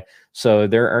DeFi. So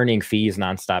they're earning fees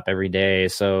nonstop every day.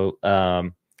 So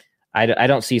I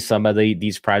don't see some of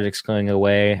these projects going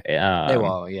away. They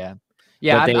will, yeah.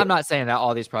 Yeah, I'm not saying that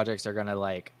all these projects are gonna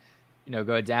like, you know,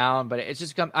 go down, but it's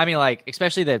just I mean, like,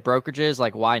 especially the brokerages,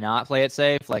 like, why not play it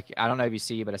safe? Like, I don't know if you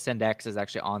see, but Ascendex is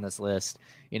actually on this list,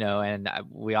 you know, and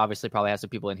we obviously probably have some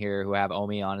people in here who have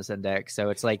OMI on Ascendex. So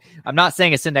it's like, I'm not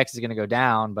saying Ascendex is going to go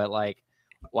down, but like,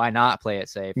 why not play it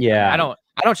safe? Yeah. I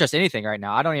don't trust anything right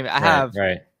now. I think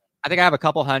I have a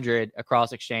couple hundred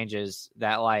across exchanges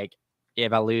that like,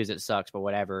 if I lose, it sucks, but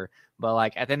whatever. But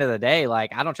like at the end of the day,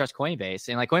 like I don't trust Coinbase,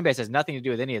 and like Coinbase has nothing to do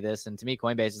with any of this. And to me,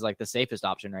 Coinbase is like the safest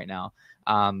option right now.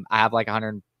 I have like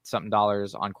 $100 something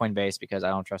on Coinbase because I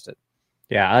don't trust it.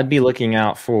 Yeah, I'd be looking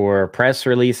out for press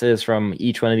releases from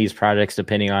each one of these projects,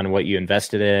 depending on what you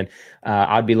invested in.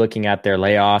 I'd be looking at their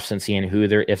layoffs and seeing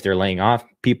if they're laying off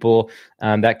people.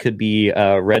 That could be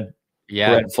red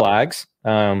flags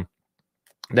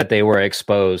that they were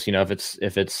exposed. You know,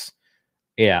 if it's.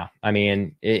 Yeah, I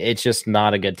mean, it's just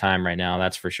not a good time right now.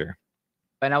 That's for sure.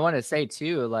 And I want to say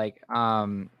too, like,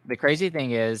 the crazy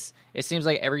thing is, it seems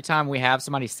like every time we have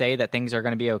somebody say that things are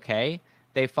going to be okay,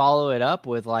 they follow it up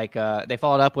with like,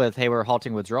 hey, we're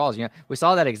halting withdrawals. You know, we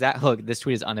saw that exact. Look, this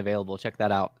tweet is unavailable. Check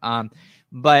that out.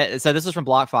 But so this was from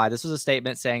BlockFi. This was a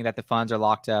statement saying that the funds are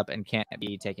locked up and can't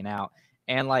be taken out.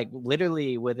 And like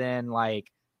literally within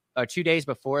like 2 days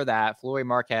before that, Flory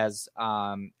Marquez,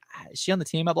 is she on the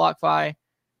team at BlockFi?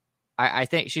 I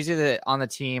think she's either on the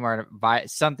team or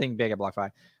something big at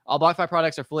BlockFi. All BlockFi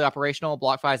products are fully operational.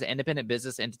 BlockFi is an independent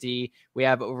business entity. We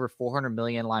have over 400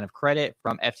 million line of credit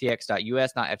from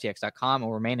FTX.us, not FTX.com, and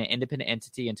will remain an independent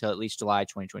entity until at least July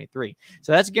 2023.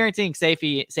 So that's guaranteeing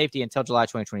safety until July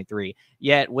 2023.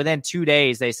 Yet within 2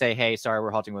 days, they say, hey, sorry,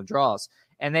 we're halting withdrawals.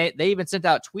 And they even sent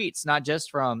out tweets, not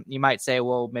just from, you might say,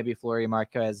 well, maybe Flory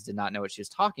Marquez did not know what she was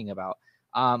talking about.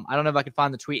 I don't know if I could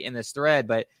find the tweet in this thread,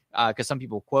 but because some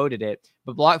people quoted it,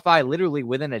 but BlockFi literally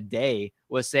within a day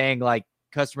was saying like,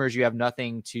 customers, you have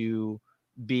nothing to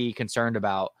be concerned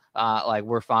about. Like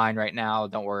we're fine right now,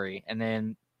 don't worry. And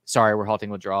then, sorry, we're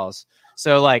halting withdrawals.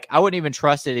 So like, I wouldn't even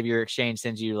trust it if your exchange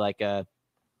sends you like a,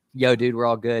 yo, dude, we're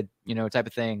all good, type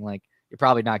of thing. Like you're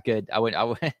probably not good. I would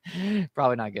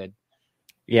probably not good.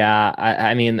 Yeah,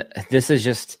 I mean, this is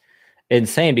just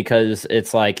insane because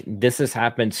it's like this has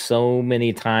happened so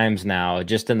many times now,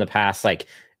 just in the past like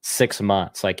 6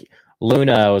 months. Like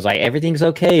Luna was like, everything's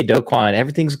okay, Do Kwon,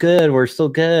 everything's good, we're still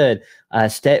good.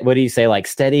 What do you say, like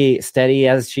steady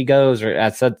as she goes, or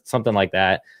said something like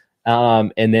that.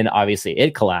 And then obviously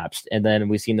it collapsed, and then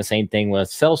we've seen the same thing with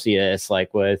Celsius,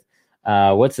 like with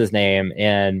what's his name,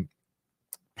 and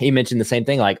he mentioned the same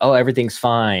thing, like, oh, everything's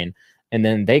fine, and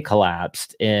then they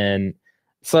collapsed. And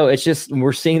so it's just,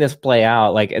 we're seeing this play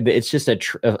out. Like it's just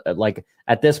like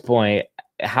at this point,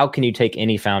 how can you take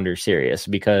any founder serious?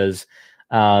 Because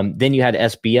then you had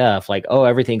SBF like, oh,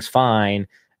 everything's fine,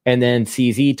 and then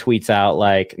CZ tweets out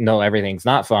like, no, everything's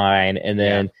not fine, and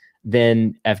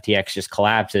then FTX just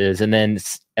collapses, and then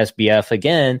SBF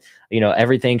again,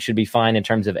 everything should be fine in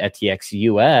terms of FTX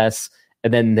US,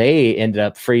 and then they ended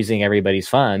up freezing everybody's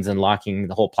funds and locking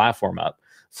the whole platform up.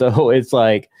 So it's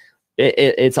like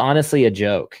it's honestly a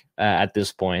joke at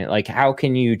this point. Like, how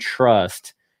can you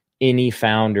trust any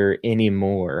founder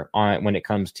anymore when it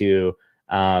comes to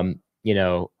a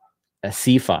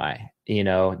CeFi,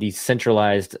 these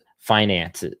centralized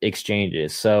finance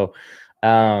exchanges? So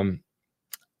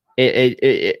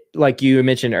it like you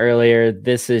mentioned earlier,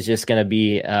 this is just going to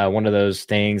be one of those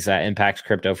things that impacts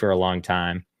crypto for a long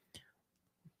time.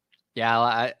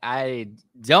 Yeah, I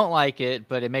don't like it,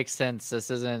 but it makes sense. This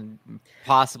isn't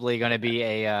possibly going to be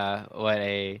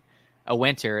a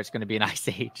winter. It's going to be an ice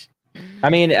age. I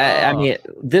mean,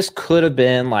 this could have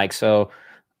been like, so,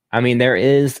 I mean, there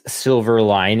is silver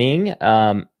lining.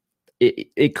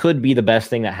 It could be the best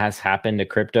thing that has happened to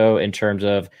crypto in terms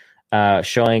of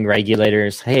showing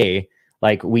regulators, hey,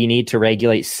 like we need to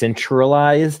regulate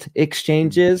centralized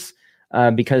exchanges.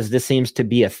 Because this seems to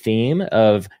be a theme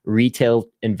of retail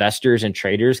investors and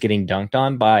traders getting dunked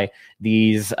on by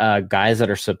these guys that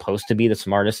are supposed to be the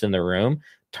smartest in the room.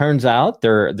 Turns out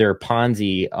they're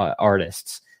Ponzi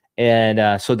artists.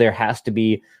 And so there has to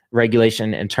be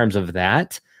regulation in terms of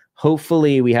that.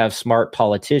 Hopefully we have smart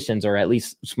politicians, or at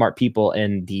least smart people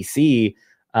in DC.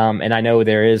 And I know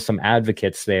there is some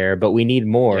advocates there, but we need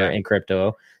more in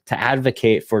crypto to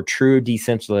advocate for true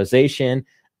decentralization,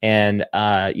 and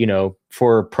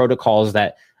for protocols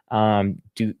that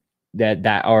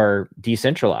that are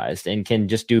decentralized and can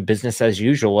just do business as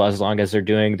usual, as long as they're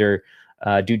doing their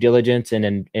due diligence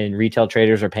and retail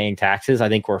traders are paying taxes. I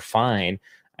think we're fine,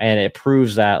 and it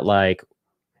proves that like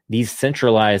these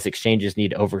centralized exchanges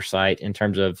need oversight in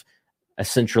terms of a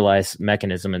centralized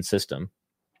mechanism and system.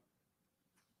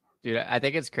 Dude, I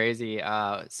think it's crazy.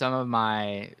 Some of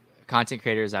my content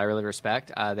creators I really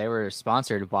respect, they were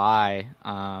sponsored by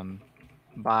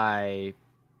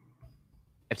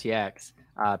FTX,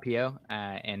 Pio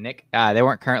and Nick. They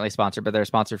weren't currently sponsored, but they're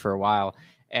sponsored for a while.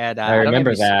 And I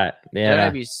remember that. Yeah, I don't know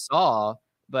if you saw,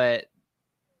 but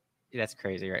that's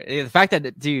crazy, right? The fact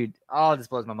that, dude, this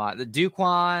blows my mind. The Do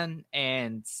Kwon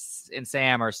and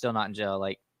Sam are still not in jail.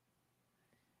 Like,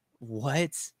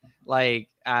 what? Like,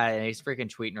 he's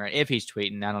freaking tweeting, right? If he's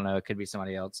tweeting, I don't know. It could be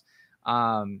somebody else.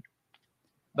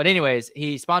 But anyways,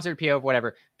 he sponsored Pio,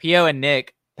 whatever. Pio and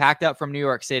Nick packed up from New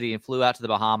York City and flew out to the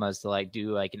Bahamas to like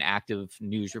do like an active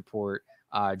news report,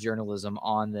 journalism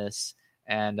on this.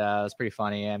 And it was pretty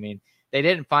funny. I mean, they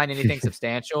didn't find anything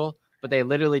substantial, but they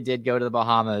literally did go to the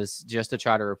Bahamas just to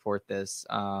try to report this.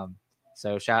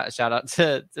 So shout out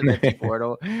to the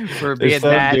portal for being so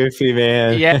that goofy,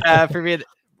 man. Yeah, for being.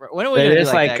 When are we it gonna is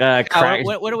do like like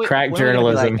crack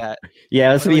journalism.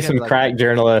 Yeah, let's be some crack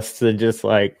journalists and just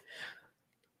like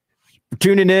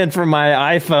tuning in from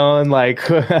my iPhone. Like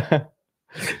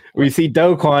we see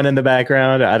Do Kwon in the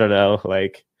background. I don't know.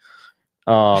 Like,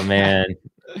 oh man,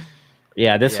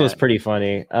 yeah, this was pretty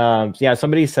funny.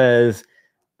 Somebody says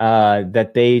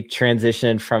that they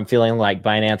transitioned from feeling like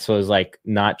Binance was like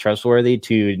not trustworthy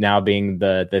to now being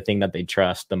the thing that they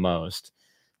trust the most.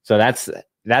 So that's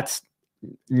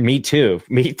me too.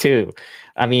 Me too.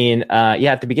 I mean,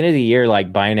 yeah, at the beginning of the year,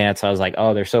 like Binance, I was like,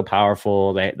 oh, they're so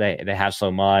powerful. They have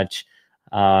so much.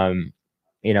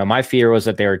 My fear was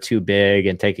that they were too big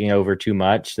and taking over too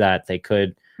much, that they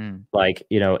could end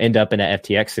up in an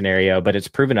FTX scenario, but it's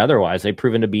proven otherwise. They've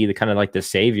proven to be the kind of like the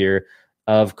savior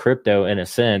of crypto in a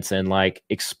sense, and like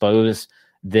expose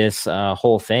this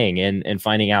whole thing, and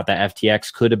finding out that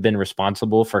FTX could have been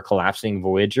responsible for collapsing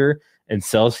Voyager and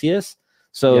Celsius.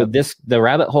 So the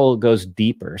rabbit hole goes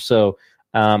deeper. So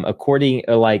according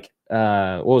what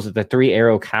was it, the Three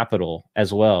Arrow Capital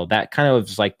as well, that kind of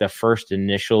was like the first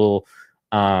initial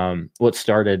what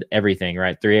started everything,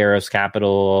 right? Three Arrows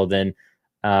Capital, then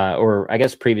or I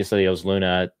guess previously it was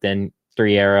Luna, then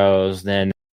Three Arrows,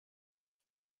 then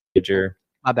Voyager.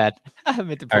 My bad. I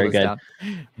meant to pull this down.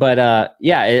 But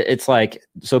it's like,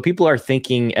 so people are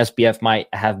thinking SBF might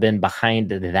have been behind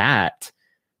that.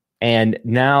 And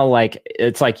now, like,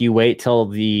 it's like you wait till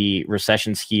the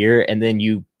recession's here and then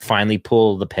you finally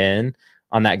pull the pin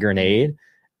on that grenade.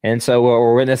 And so what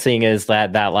we're witnessing is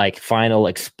that like final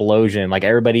explosion, like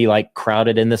everybody like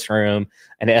crowded in this room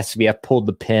and SBF pulled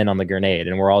the pin on the grenade.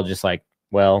 And we're all just like,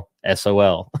 well,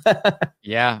 SOL.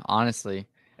 Yeah, honestly.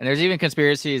 And there's even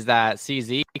conspiracies that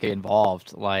CZ could be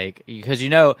involved, like, because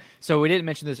so we didn't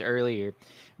mention this earlier,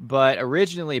 but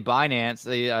originally Binance,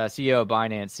 the CEO of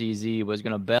Binance, CZ, was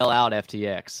going to bail out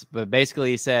FTX, but basically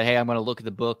he said, hey, I'm going to look at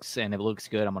the books, and if it looks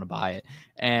good, I'm going to buy it.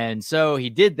 And so he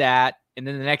did that, and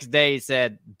then the next day he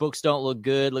said, books don't look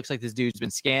good, looks like this dude's been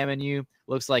scamming you,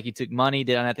 looks like he took money,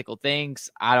 did unethical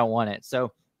things, I don't want it.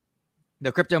 So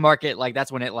the crypto market, like,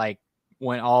 that's when it like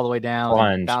went all the way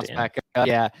down, bounced back up,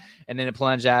 and then it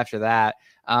plunged after that.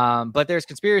 But there's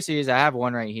conspiracies. I have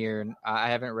one right here, and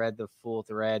I haven't read the full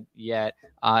thread yet.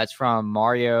 It's from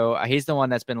Mario. He's the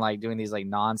one that's been like doing these like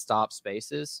nonstop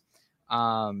spaces.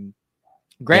 Granted,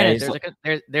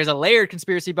 there's a layered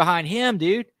conspiracy behind him,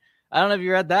 dude. I don't know if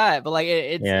you read that, but like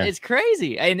it's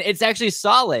crazy, and it's actually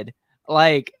solid,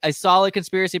 like a solid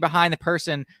conspiracy behind the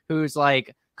person who's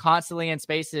like constantly in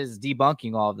spaces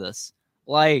debunking all of this,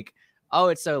 like. Oh,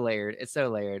 it's so layered. It's so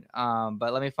layered.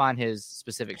 But let me find his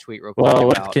specific tweet real quick. Well,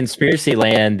 with conspiracy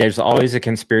land, there's always a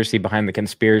conspiracy behind the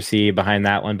conspiracy, behind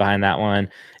that one, behind that one.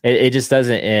 It just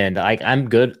doesn't end. Like, I'm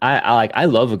good. I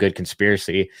love a good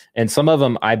conspiracy, and some of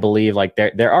them I believe like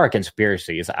there are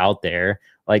conspiracies out there.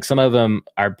 Like some of them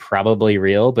are probably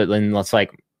real, but then let's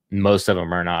like. Most of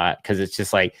them are not, because it's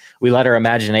just like we let our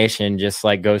imagination just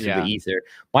like go through the ether.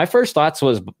 My first thoughts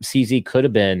was CZ could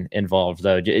have been involved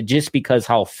though, just because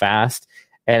how fast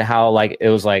and how like it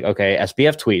was like, okay,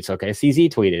 SBF tweets, okay,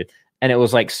 CZ tweeted, and it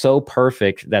was like so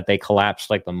perfect that they collapsed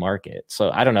like the market.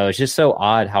 So I don't know, it's just so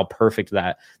odd how perfect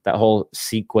that whole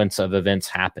sequence of events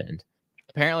happened.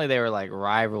 Apparently they were like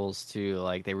rivals too,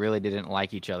 like they really didn't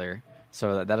like each other,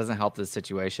 so that doesn't help the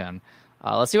situation.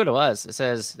 Let's see what it was. It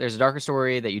says, there's a darker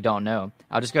story that you don't know.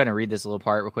 I'll just go ahead and read this little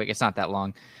part real quick. It's not that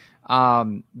long.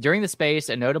 During the space,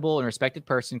 a notable and respected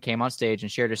person came on stage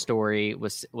and shared a story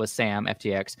with Sam,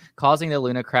 FTX, causing the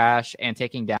Luna crash and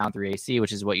taking down 3AC,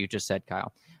 which is what you just said,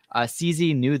 Kyle.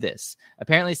 CZ knew this.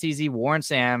 Apparently, CZ warned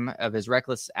Sam of his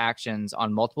reckless actions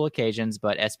on multiple occasions,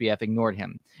 but SBF ignored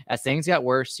him. As things got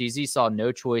worse, CZ saw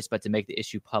no choice but to make the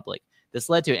issue public. This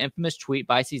led to an infamous tweet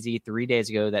by CZ 3 days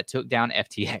ago that took down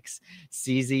FTX.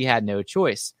 CZ had no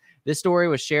choice. This story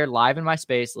was shared live in my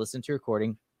space. Listen to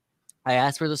recording. I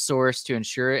asked for the source to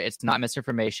ensure it's not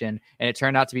misinformation, and it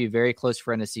turned out to be a very close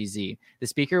friend of CZ. The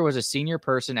speaker was a senior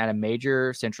person at a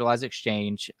major centralized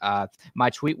exchange. My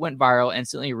tweet went viral,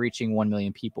 instantly reaching 1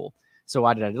 million people. So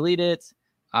why did I delete it?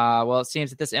 Well, it seems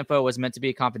that this info was meant to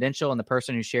be confidential, and the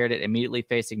person who shared it immediately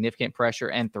faced significant pressure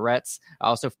and threats. I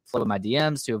also flooded my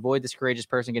DMs to avoid this courageous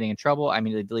person getting in trouble. I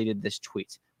immediately deleted this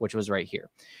tweet, which was right here.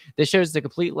 This shows the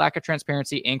complete lack of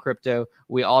transparency in crypto.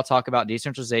 We all talk about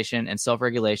decentralization and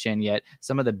self-regulation, yet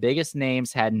some of the biggest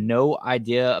names had no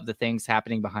idea of the things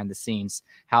happening behind the scenes.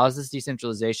 How is this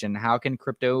decentralization? How can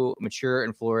crypto mature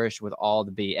and flourish with all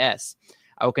the BS?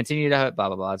 I will continue to blah,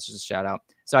 blah, blah. It's just a shout out.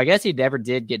 So I guess he never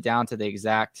did get down to the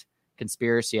exact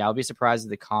conspiracy. I'll be surprised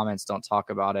if the comments don't talk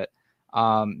about it.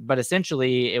 But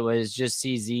essentially, it was just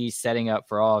CZ setting up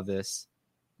for all of this.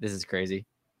 This is crazy.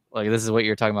 Like, this is what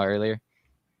you were talking about earlier.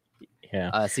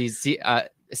 Yeah.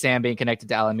 Sam being connected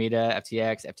to Alameda,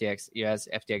 FTX US,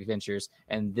 FTX Ventures.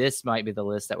 And this might be the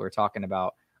list that we're talking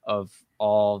about of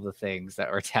all the things that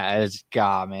were attached.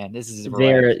 God, man, this is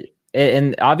there.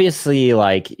 And obviously,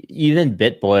 like, even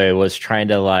BitBoy was trying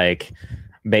to, like,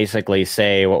 basically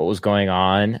say what was going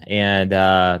on.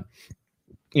 And,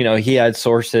 he had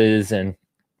sources and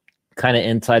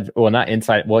kind of not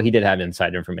inside. Well, he did have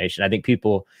inside information. I think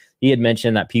he had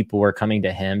mentioned that people were coming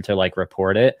to him to like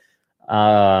report it.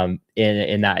 In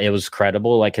that it was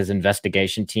credible, like his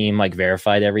investigation team like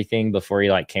verified everything before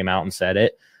he like came out and said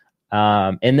it.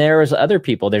 And there's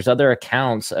other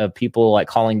accounts of people like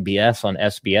calling BS on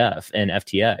SBF and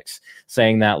FTX,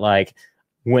 saying that like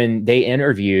when they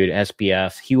interviewed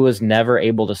SBF, he was never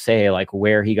able to say like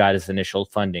where he got his initial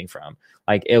funding from.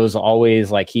 Like it was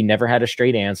always like he never had a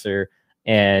straight answer.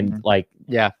 And like,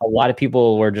 yeah, a lot of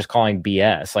people were just calling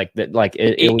BS. Like that, like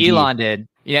Elon did.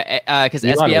 Yeah, because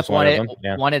SBF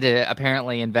wanted to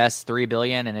apparently invest $3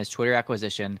 billion in his Twitter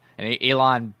acquisition, and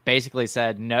Elon basically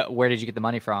said, "No, where did you get the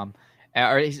money from?"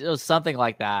 Or it was something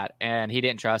like that, and he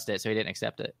didn't trust it, so he didn't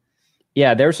accept it.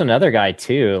 Yeah, there's another guy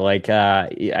too. Like,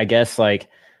 I guess like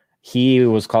he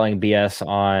was calling BS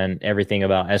on everything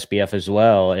about SBF as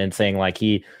well, and saying like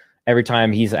every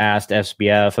time he's asked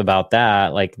SBF about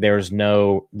that, like there was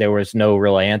no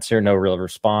real answer, no real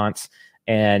response.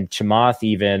 And Chamath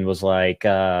even was like,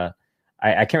 I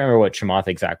can't remember what Chamath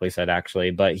exactly said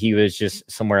actually, but he was just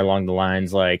somewhere along the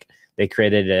lines like they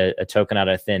created a token out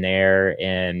of thin air,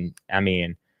 and I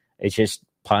mean, it's just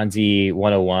Ponzi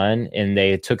 101, and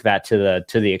they took that to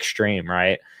the extreme,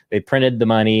 right? They printed the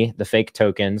money, the fake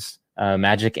tokens,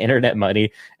 magic internet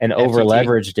money, and over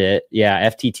leveraged it. Yeah,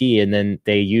 FTT, and then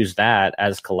they used that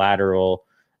as collateral.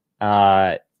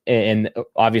 And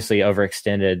obviously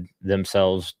overextended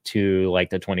themselves to like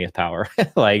the 20th power.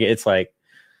 Like it's like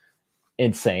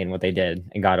insane what they did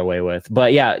and got away with.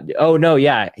 But yeah,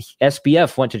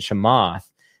 SBF went to Chamath,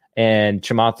 and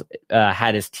Chamath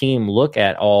had his team look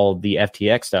at all the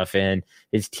FTX stuff, and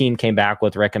his team came back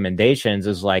with recommendations.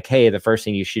 Is like, hey, the first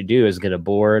thing you should do is get a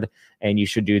board, and you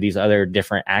should do these other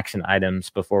different action items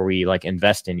before we like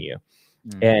invest in you.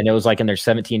 And it was like in their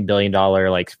 $17 billion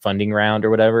like funding round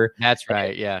or whatever. That's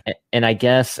right. Yeah. And I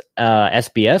guess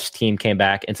SBF's team came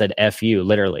back and said F you,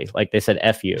 literally. Like they said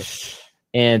F you.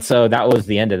 And so that was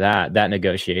the end of that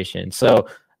negotiation. So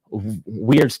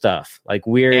weird stuff. Like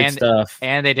weird stuff.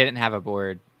 And they didn't have a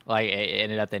board. Like it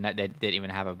ended up they didn't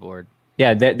even have a board.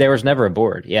 Yeah, there was never a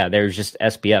board. Yeah, there was just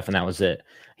SBF, and that was it.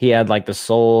 He had like the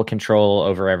sole control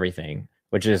over everything,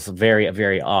 which is very,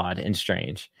 very odd and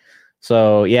strange.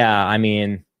 So yeah, I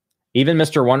mean, even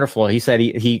Mr. Wonderful, he said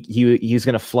he's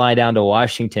going to fly down to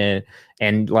Washington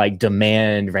and like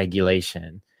demand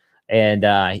regulation. And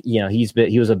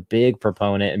he was a big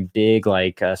proponent and big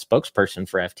like spokesperson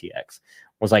for FTX.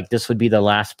 Was like, this would be the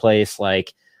last place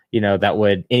like, that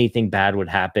would anything bad would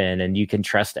happen, and you can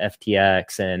trust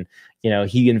FTX. And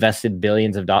he invested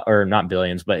billions of dollars, or not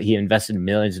billions, but he invested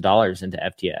millions of dollars into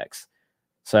FTX.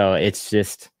 So it's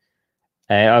just.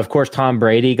 Of course, Tom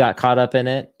Brady got caught up in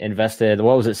it, invested,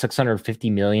 what was it,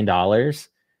 $650 million?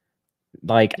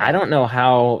 Like, I don't know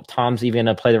how Tom's even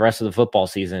going to play the rest of the football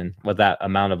season with that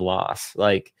amount of loss.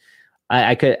 Like,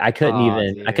 I couldn't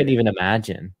even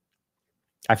imagine.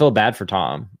 I feel bad for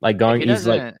Tom. Like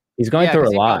he's going through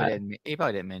a lot. He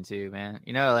probably didn't mean to, man.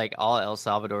 Like all El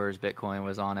Salvador's Bitcoin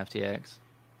was on FTX.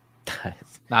 No,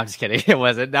 I'm just kidding. It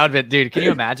wasn't. That would have been, dude, can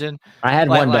you imagine? I had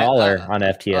 $1 on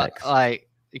FTX.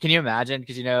 Can you imagine?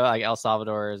 Because like El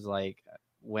Salvador is like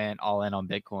went all in on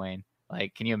Bitcoin.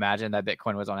 Like, can you imagine that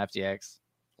Bitcoin was on FTX?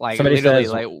 Like, somebody literally,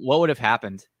 like, what would have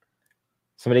happened?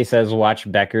 Somebody says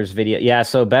watch Becker's video. Yeah,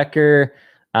 so Becker,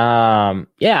 I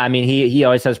mean, he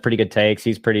always has pretty good takes.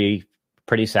 He's pretty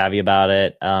savvy about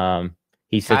it.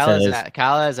 He sits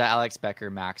Kyle is Alex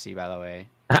Becker maxi, by the way.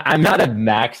 I'm not a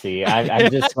maxi. I'm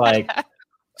just like,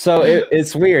 so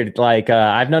it's weird. Like,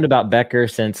 I've known about Becker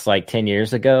since like 10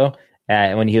 years ago.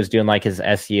 When he was doing like his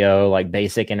SEO, like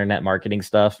basic internet marketing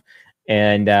stuff.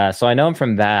 And so I know him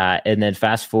from that. And then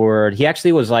fast forward, he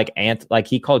actually was like,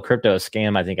 he called crypto a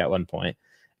scam, I think, at one point.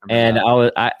 And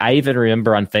I even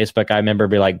remember on Facebook, I remember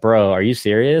being like, bro, are you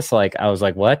serious? Like, I was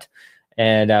like, what?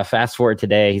 And fast forward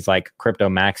today, he's like crypto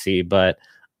maxi. But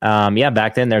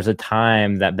back then there's a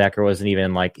time that Becker wasn't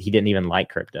even like, he didn't even like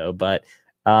crypto. But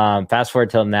fast forward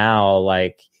till now,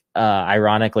 like,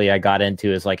 ironically, I got into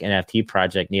his like NFT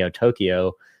project, Neo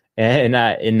Tokyo, and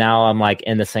now I'm like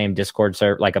in the same Discord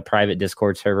server, like a private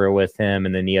Discord server with him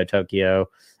and the Neo Tokyo.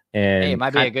 And hey, it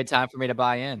might be a good time for me to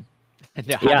buy in.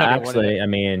 I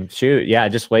mean, shoot,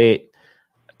 just wait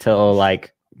till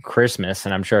like Christmas,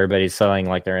 and I'm sure everybody's selling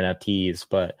like their NFTs.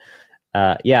 But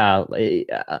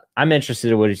I'm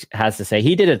interested in what he has to say.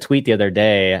 He did a tweet the other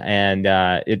day, and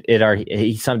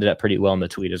he summed it up pretty well in the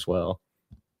tweet as well.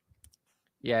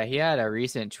 Yeah, he had a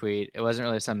recent tweet. It wasn't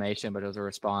really a summation, but it was a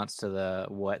response to the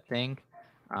what thing.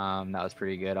 That was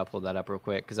pretty good. I'll pull that up real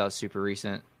quick because that was super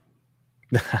recent.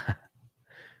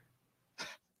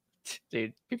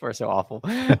 Dude, people are so awful.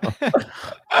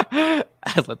 I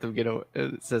let them get away.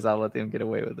 It says I'll let them get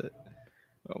away with it.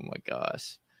 Oh my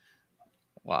gosh.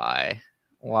 Why?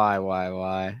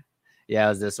 Yeah, it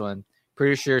was this one.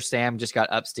 Pretty sure Sam just got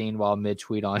Epstein while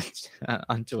mid-tweet on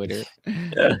on Twitter.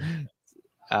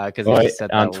 Because he just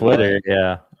said on that Twitter, word.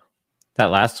 yeah. That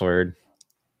last word.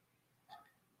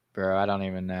 Bro, I don't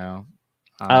even know.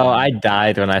 I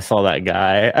died when I saw that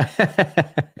guy.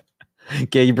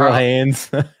 Gabriel Haynes.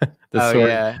 The sword,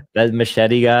 yeah. that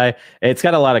machete guy. It's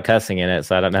got a lot of cussing in it,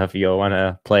 so I don't know if you'll want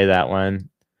to play that one.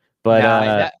 But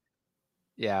no,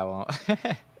 yeah, I won't.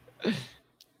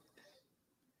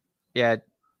 Yeah.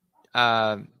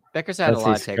 Becker's had a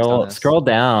lot of takes on this. Scroll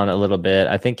down a little bit.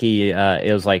 I think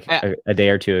it was like a day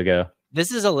or two ago.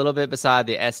 This is a little bit beside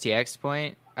the FTX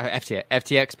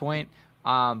point.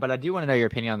 But I do want to know your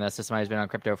opinion on this. As somebody who's been on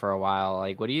crypto for a while,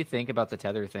 like, what do you think about the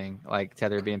Tether thing? Like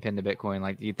Tether being pinned to Bitcoin.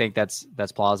 Like, do you think that's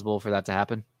plausible for that to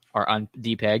happen or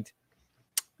depegged?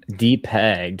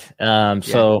 Depegged.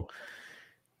 So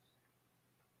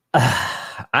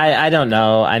I don't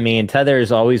know. I mean, Tether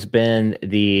has always been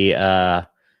the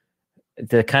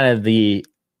kind of the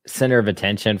center of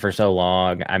attention for so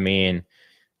long. I mean,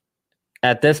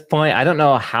 at this point, I don't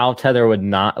know how Tether would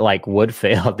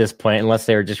fail at this point unless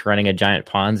they were just running a giant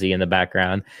Ponzi in the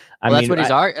background. That's what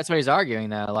he's arguing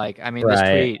though. Like, I mean, this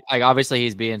tweet, like, obviously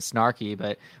he's being snarky,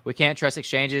 but we can't trust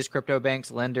exchanges, crypto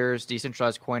banks, lenders,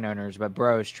 decentralized coin owners. But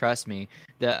bros, trust me,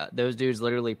 those dudes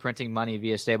literally printing money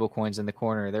via stable coins in the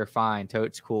corner. They're fine.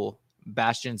 Totes cool.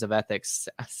 Bastions of ethics,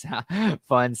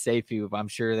 fun, safe. I'm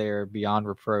sure they're beyond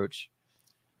reproach.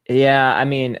 Yeah, I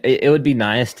mean, it would be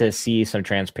nice to see some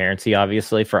transparency,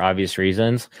 obviously, for obvious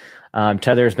reasons.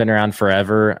 Tether's been around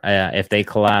forever. If they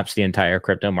collapse, the entire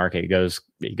crypto market goes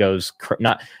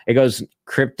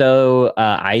crypto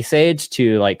ice age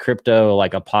to like crypto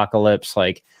like apocalypse,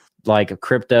 like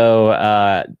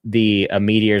crypto. The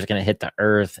meteor is going to hit the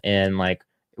earth and like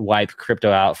wipe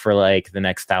crypto out for like the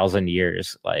next 1,000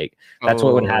 years. Like that's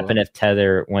what would happen if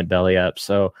Tether went belly up.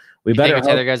 So we better think if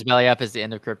Tether goes belly up is the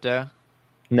end of crypto.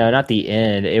 No, not the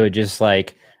end. It would just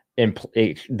like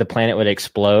the planet would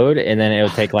explode, and then it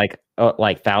would take like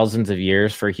thousands of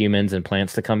years for humans and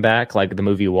plants to come back, like the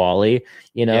movie WALL-E.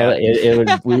 You know, it would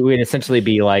we would essentially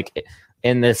be like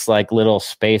in this like little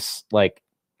space like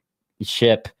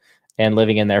ship and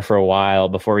living in there for a while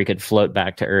before we could float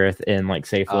back to Earth and like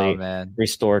safely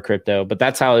restore crypto. But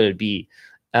that's how it would be.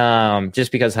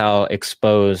 Just because how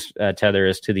exposed Tether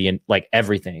is to the like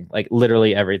everything, like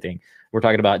literally everything. We're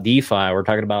talking about DeFi. We're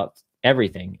talking about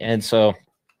everything. And so,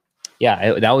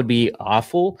 yeah, that would be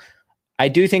awful. I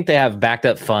do think they have backed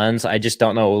up funds. I just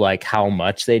don't know like how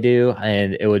much they do.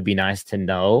 And it would be nice to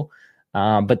know.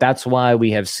 But that's why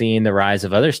we have seen the rise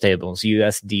of other stables,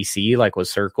 USDC, like with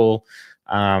Circle,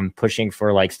 pushing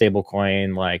for like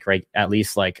stablecoin, like at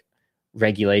least like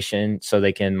regulation so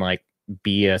they can like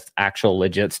be a actual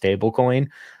legit stablecoin.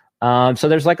 So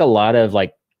there's like a lot of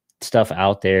like stuff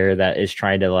out there that is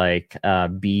trying to like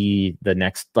be the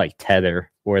next like Tether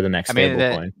or the next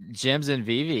stablecoin. Jims and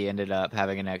Vivi ended up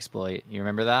having an exploit. You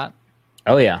remember that?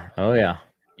 Oh yeah.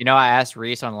 You know, I asked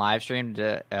Reese on live stream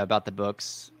about the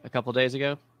books a couple days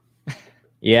ago.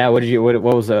 Yeah, what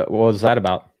was that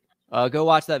about? Go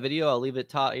watch that video. I'll leave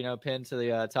it pinned to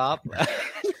the top.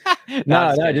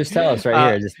 No, just tell us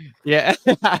right here. Yeah,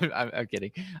 I'm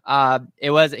kidding.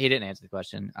 He didn't answer the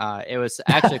question. It was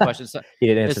actually a question. He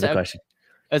didn't answer the question.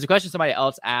 It was a question somebody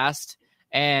else asked,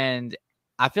 and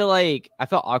I felt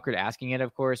awkward asking it,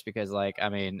 of course, because like, I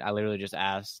mean, I literally just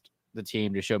asked the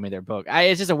team to show me their book.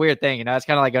 It's just a weird thing, It's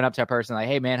kind of like going up to a person like,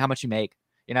 "Hey, man, how much you make?"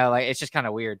 Like it's just kind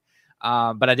of weird.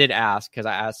 But I did ask because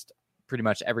I asked pretty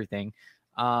much everything.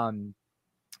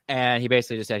 And he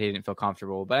basically just said he didn't feel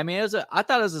comfortable. But I mean, I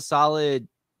thought it was a solid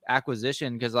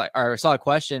acquisition or a solid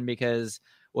question because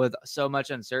with so much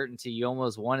uncertainty, you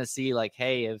almost want to see like,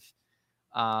 hey, if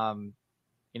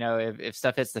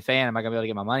stuff hits the fan, am I gonna be able to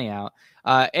get my money out?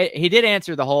 He did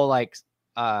answer the whole like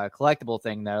collectible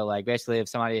thing though. Like basically, if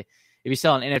you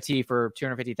sell an NFT for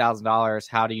 $250,000,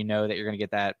 how do you know that you're gonna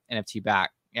get that NFT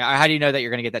back? How do you know that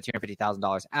you're gonna get that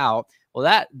 $250,000 out?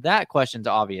 Well, that question's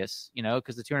obvious,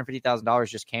 because the $250,000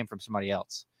 just came from somebody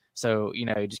else. So, you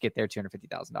just get their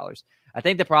 $250,000. I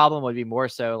think the problem would be more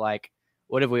so like,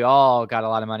 what if we all got a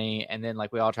lot of money and then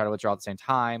like we all try to withdraw at the same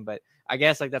time? But I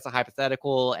guess like that's a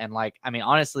hypothetical. And like, I mean,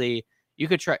 honestly, you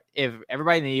could try if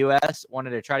everybody in the US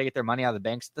wanted to try to get their money out of the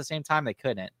banks at the same time, they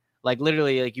couldn't. Like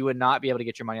literally, like you would not be able to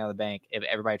get your money out of the bank if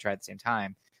everybody tried at the same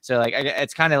time. So like,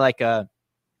 it's kind of like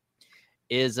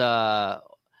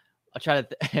I'll try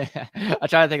to I'll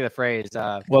try to think of the phrase.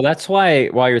 Well, that's why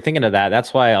while you're thinking of that,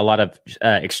 that's why a lot of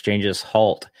exchanges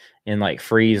halt and like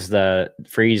freeze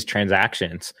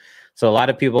transactions. So a lot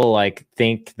of people like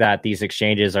think that these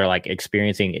exchanges are like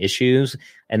experiencing issues,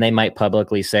 and they might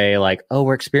publicly say like, "Oh,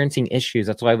 we're experiencing issues.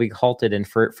 That's why we halted and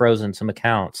frozen some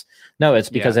accounts." No, it's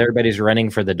because everybody's running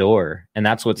for the door, and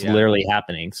that's what's literally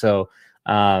happening. So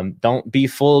don't be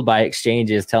fooled by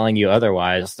exchanges telling you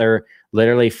otherwise. They're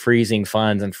literally freezing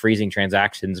funds and freezing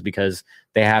transactions because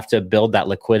they have to build that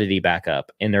liquidity back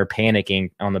up, and they're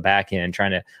panicking on the back end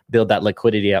trying to build that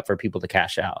liquidity up for people to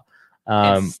cash out.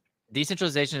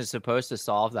 Decentralization is supposed to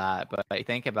solve that, but I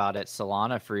think about it.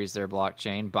 Solana freeze their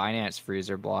blockchain, Binance freeze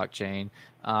their blockchain.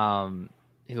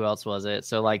 Who else was it?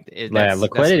 So like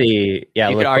liquidity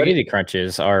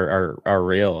crunches are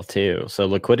real too. So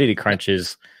liquidity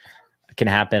crunches can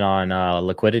happen on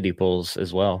liquidity pools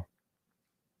as well.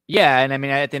 Yeah, and I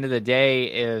mean, at the end of the day,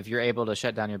 if you're able to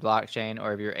shut down your blockchain,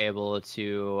 or if you're able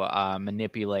to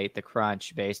manipulate the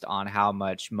crunch based on how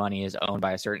much money is owned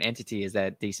by a certain entity, is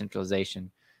that decentralization?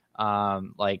 So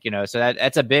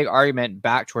that's a big argument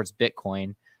back towards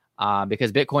Bitcoin,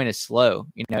 because Bitcoin is slow.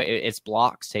 Its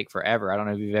blocks take forever. I don't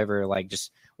know if you've ever like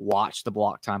just watched the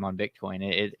block time on Bitcoin.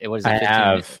 It was. I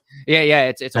have.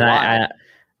 Yeah. It's a lot.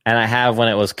 And I have when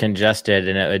it was congested,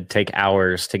 and it would take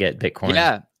hours to get Bitcoin.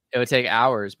 Yeah. It would take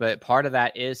hours, but part of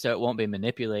that is so it won't be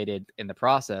manipulated in the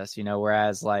process,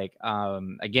 whereas like,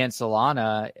 again,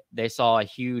 Solana, they saw a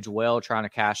huge whale trying to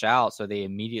cash out. So they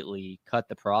immediately cut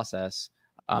the process,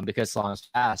 because Solana's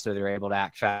fast. So they're able to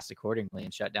act fast accordingly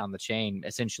and shut down the chain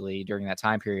essentially during that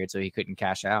time period. So he couldn't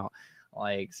cash out.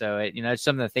 Like, so it's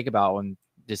something to think about when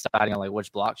deciding on like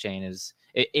which blockchain is,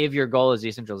 if your goal is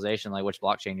decentralization, like which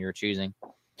blockchain you're choosing.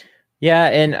 Yeah,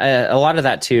 and a lot of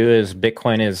that too is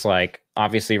Bitcoin is like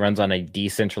obviously runs on a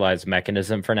decentralized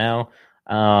mechanism for now.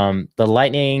 The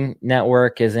Lightning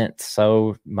Network isn't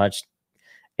so much.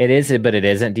 It is, but it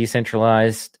isn't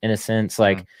decentralized in a sense.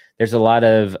 Like there's a lot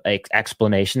of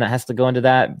explanation that has to go into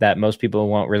that most people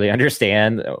won't really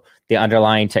understand the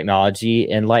underlying technology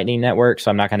in Lightning Network. So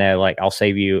I'm not gonna I'll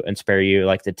save you and spare you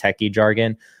like the techie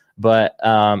jargon. But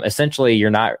essentially,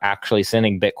 you're not actually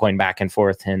sending Bitcoin back and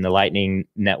forth in the Lightning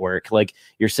Network. Like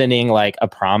you're sending like a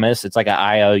promise. It's like an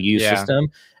IOU system.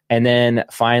 And then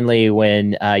finally,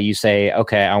 when you say,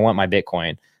 okay, I want my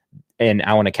Bitcoin and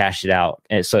I want to cash it out,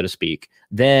 so to speak,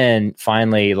 then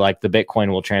finally, like the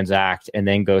Bitcoin will transact and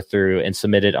then go through and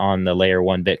submit it on the layer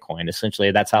 1 Bitcoin.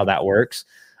 Essentially, that's how that works.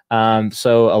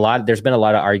 So there's been a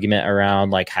lot of argument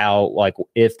around like how, like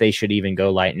if they should even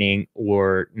go Lightning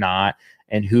or not,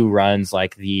 and who runs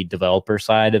like the developer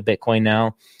side of Bitcoin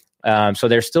now. So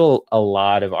there's still a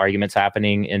lot of arguments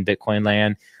happening in Bitcoin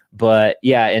land. But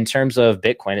yeah, in terms of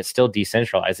Bitcoin, it's still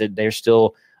decentralized. There's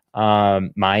still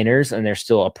miners, and there's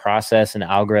still a process and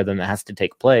algorithm that has to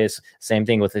take place. Same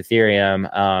thing with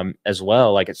Ethereum as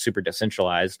well. Like it's super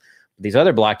decentralized. These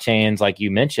other blockchains, like you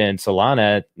mentioned,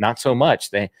 Solana, not so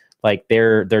much. They like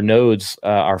their nodes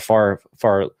are far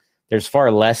there's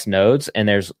far less nodes, and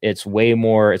it's way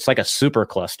more. It's like a super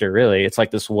cluster, really. It's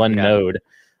like this one node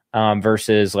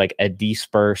versus like a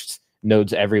dispersed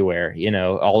nodes everywhere,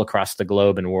 all across the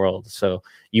globe and world. So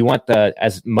you want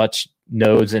as much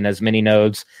nodes and as many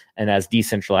nodes and as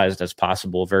decentralized as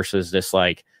possible versus this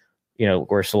like,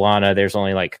 where Solana, there's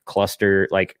only like cluster,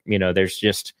 like, there's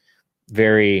just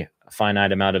very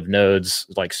finite amount of nodes,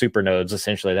 like super nodes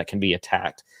essentially, that can be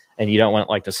attacked. And you don't want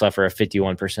like to suffer a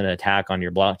 51% attack on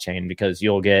your blockchain, because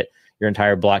you'll get your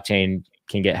entire blockchain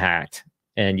can get hacked,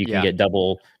 and you can get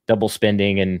double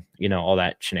spending and all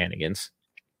that shenanigans.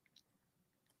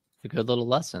 It's a good little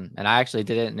lesson, and I actually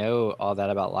didn't know all that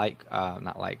about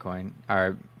not Litecoin,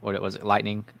 or what it was,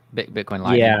 Lightning, Bitcoin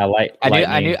Lightning.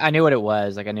 Yeah, I knew what it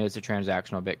was. Like I knew it's a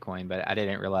transactional Bitcoin, but I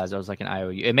didn't realize it was like an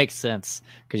IOU. It makes sense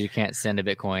because you can't send a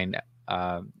Bitcoin,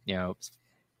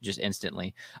 just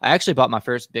instantly. I actually bought my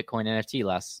first Bitcoin NFT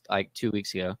like 2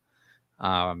 weeks ago.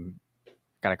 Got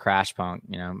a crash punk,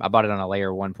 I bought it on a layer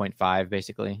 1.5,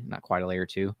 basically, not quite a layer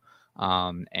 2.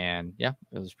 And yeah,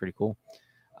 it was pretty cool.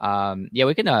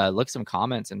 We can look some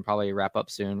comments and probably wrap up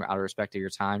soon out of respect to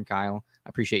your time, Kyle. I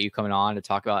appreciate you coming on to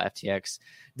talk about FTX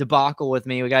debacle with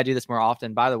me. We got to do this more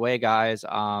often. By the way, guys,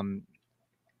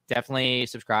 definitely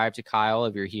subscribe to Kyle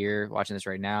if you're here watching this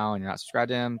right now and you're not subscribed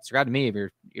to him. Subscribe to me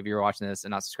if you're watching this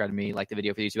and not subscribed to me. Like the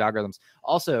video for the YouTube algorithms.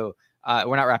 Also,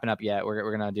 we're not wrapping up yet.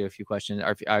 We're gonna do a few questions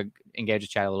or engage the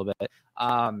chat a little bit.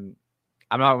 I'm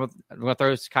gonna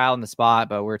throw Kyle in the spot,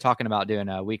 but we're talking about doing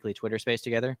a weekly Twitter space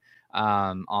together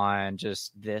on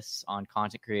just this, on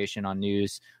content creation, on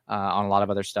news, on a lot of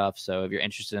other stuff. So if you're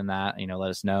interested in that, let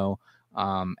us know.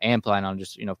 and plan on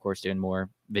just, of course, doing more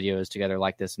videos together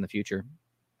like this in the future.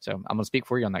 So I'm gonna speak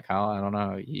for you on that, Kyle. I don't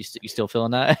know. You still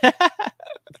feeling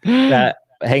that?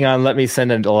 Hang on, let me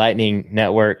send a Lightning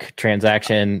Network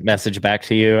transaction message back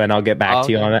to you, and I'll get back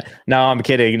to you on that. No, I'm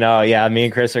kidding. No, yeah, me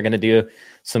and Chris are going to do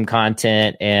some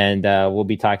content, and we'll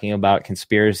be talking about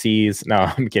conspiracies. No,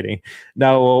 I'm kidding.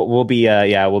 No, we'll be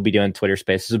we'll be doing Twitter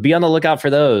Spaces. So be on the lookout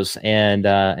for those, and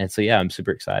so yeah, I'm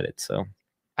super excited. So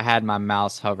I had my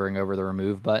mouse hovering over the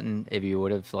remove button. If you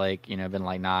would have been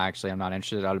like, nah, actually, I'm not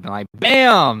interested, I'd have been like,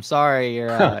 bam, sorry, you're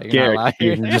not allowed.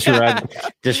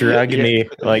 just rug me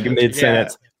like mid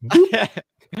sentence.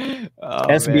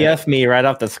 SBF me right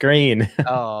off the screen.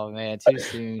 Oh man, too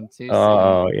soon.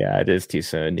 Oh yeah, it is too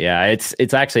soon. Yeah,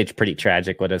 it's actually pretty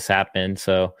tragic what has happened.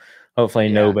 So hopefully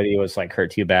nobody was like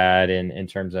hurt too bad in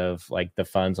terms of like the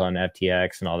funds on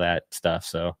FTX and all that stuff.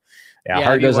 So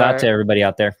heart goes out to everybody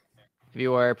out there. If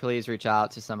you were, please reach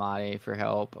out to somebody for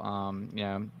help.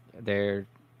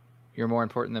 You're more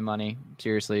important than money.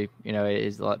 Seriously,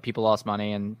 people lost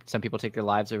money, and some people take their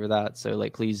lives over that. So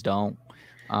like, please don't.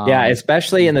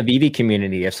 Especially in the VV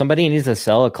community. If somebody needs to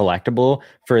sell a collectible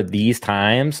for these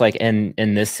times, like in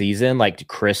this season, like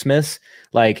Christmas,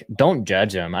 like don't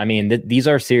judge them. I mean, these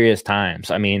are serious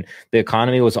times. I mean, the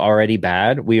economy was already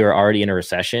bad. We were already in a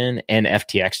recession, and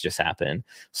FTX just happened.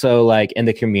 So like in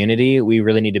the community, we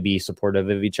really need to be supportive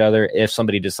of each other. If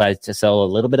somebody decides to sell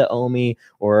a little bit of OMI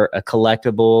or a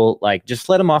collectible, like just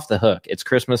let them off the hook. It's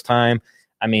Christmas time.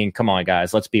 I mean, come on,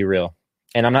 guys, let's be real.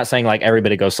 And I'm not saying like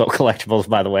everybody goes sell collectibles,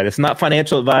 by the way. That's not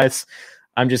financial advice.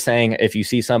 I'm just saying if you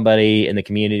see somebody in the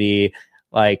community,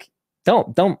 like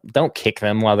don't kick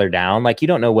them while they're down. Like you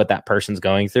don't know what that person's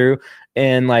going through.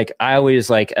 And like I always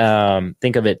like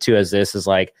think of it too as this is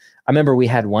like I remember we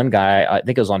had one guy, I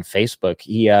think it was on Facebook.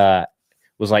 He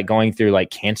was like going through like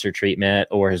cancer treatment,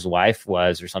 or his wife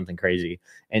was, or something crazy.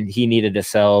 And he needed to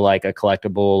sell like a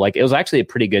collectible. Like it was actually a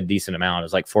pretty good decent amount. It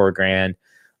was like $4,000.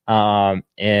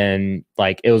 And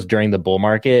like it was during the bull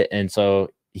market, and so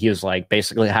he was like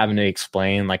basically having to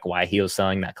explain like why he was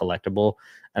selling that collectible.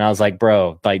 And I was like,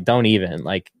 bro, like don't even,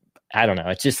 like I don't know,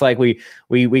 it's just like we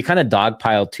kind of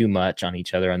dogpile too much on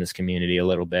each other on this community a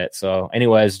little bit. So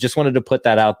anyways, just wanted to put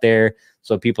that out there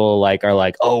so people like are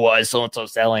like, oh, why is so and so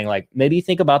selling? Like maybe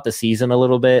think about the season a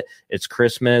little bit. It's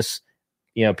Christmas,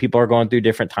 people are going through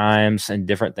different times and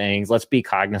different things. Let's be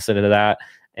cognizant of that,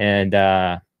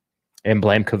 and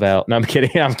blame Cavell. No, I'm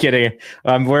kidding. I'm kidding.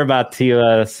 We're about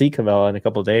to see Cavell in a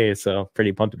couple of days, so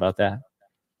pretty pumped about that.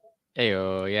 Hey,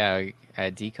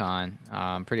 at Decon.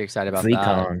 I'm pretty excited about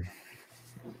Decon.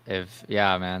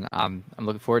 that. Man, I'm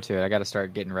looking forward to it. I got to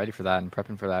start getting ready for that and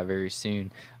prepping for that very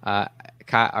soon.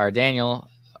 Daniel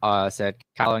said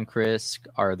Kyle and Chris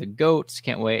are the GOATs.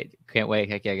 Can't wait.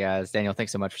 Heck yeah, guys. Daniel,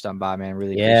 thanks so much for stopping by, man.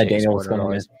 Really appreciate Daniel, what's going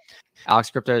on?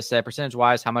 Alex Crypto said,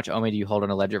 percentage-wise, how much OMI do you hold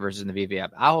on a ledger versus in the VV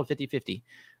app? I hold 50-50.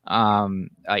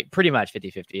 Like pretty much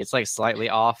 50-50. It's like slightly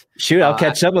off. Shoot, I'll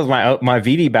catch up with my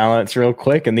VV balance real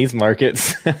quick in these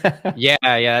markets. yeah,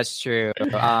 that's true.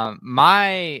 I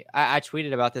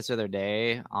tweeted about this the other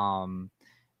day.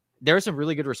 There were some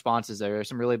really good responses. There were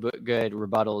some really good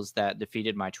rebuttals that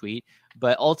defeated my tweet.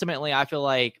 But ultimately, I feel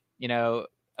like,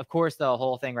 of course, the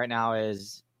whole thing right now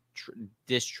is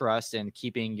distrust and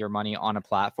keeping your money on a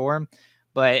platform.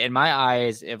 But in my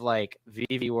eyes, if like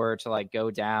VV were to like go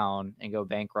down and go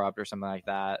bankrupt or something like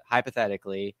that,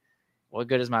 hypothetically, what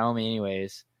good is my OMI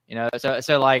anyways? So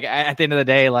like at the end of the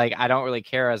day, like I don't really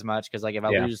care as much because like if I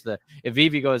lose if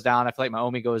VV goes down, I feel like my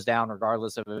OMI goes down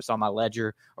regardless if it's on my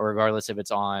ledger or regardless if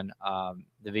it's on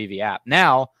the VV app.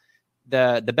 Now,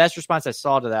 the best response I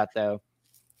saw to that though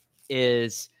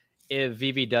is if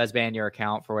VV does ban your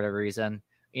account for whatever reason,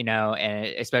 and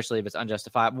especially if it's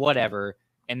unjustified, whatever,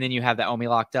 and then you have that OMI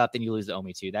locked up, then you lose the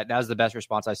OMI too. That was the best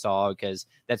response I saw because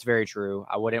that's very true.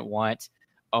 I wouldn't want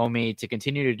OMI to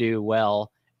continue to do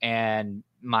well and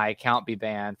my account be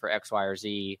banned for X, Y, or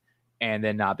Z and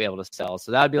then not be able to sell.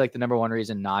 So that would be like the number one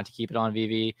reason not to keep it on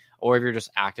VV. Or if you're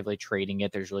just actively trading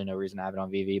it, there's really no reason to have it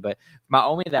on VV. But my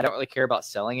OMI that I don't really care about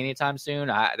selling anytime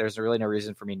soon, there's really no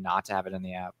reason for me not to have it in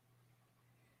the app.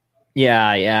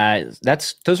 Yeah.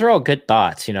 Those are all good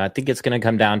thoughts. I think it's going to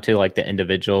come down to like the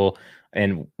individual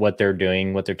and what they're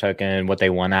doing, what they're taking, what they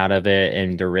want out of it,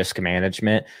 and the risk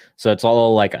management. So it's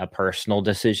all like a personal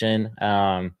decision.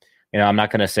 I'm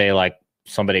not going to say like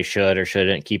somebody should or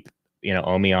shouldn't keep,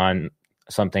 OMI on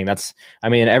something.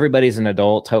 Everybody's an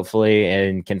adult, hopefully,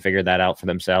 and can figure that out for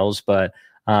themselves. But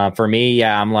for me,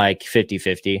 I'm like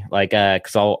 50-50, like,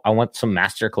 cause I want some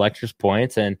master collector's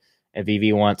points, and if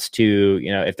VV wants to,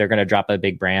 if they're going to drop a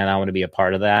big brand, I want to be a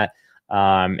part of that.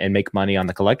 and make money on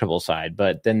the collectible side.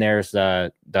 But then there's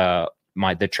the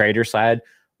trader side,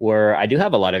 where I do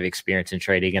have a lot of experience in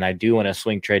trading, and I do want to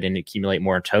swing trade and accumulate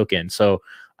more tokens. So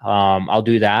I'll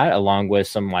do that along with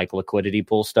some like liquidity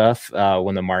pool stuff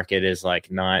when the market is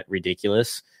like not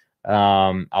ridiculous.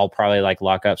 I'll probably like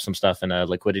lock up some stuff in a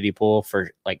liquidity pool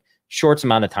for like short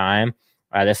amount of time.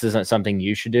 This isn't something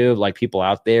you should do, like people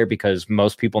out there, because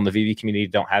most people in the VV community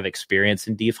don't have experience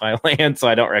in DeFi land, so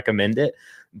I don't recommend it.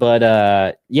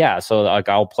 But yeah, so like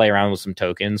I'll play around with some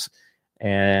tokens,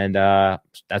 and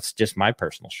that's just my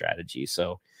personal strategy.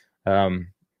 So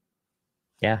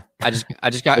yeah, I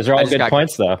just got those are all good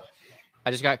points though.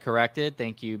 I just got corrected.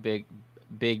 Thank you, Big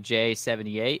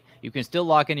J78. You can still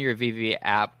lock into your VV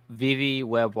app, VV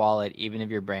web wallet, even if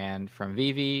you're banned from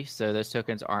VV, so those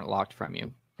tokens aren't locked from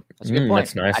you. That's a good point.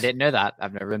 That's nice. I didn't know that.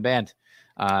 I've never been banned.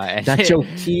 Nacho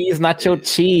keys, nacho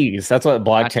cheese. That's what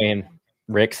blockchain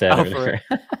Rick said.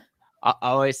 I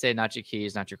always say not your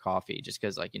keys, not your coffee, just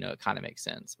because like it kind of makes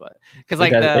sense. But because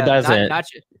like it doesn't.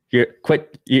 You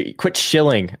quit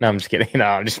shilling. No, I'm just kidding. No,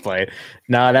 I'm just playing.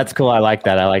 No, that's cool. I like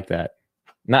that.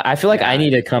 No, I feel like I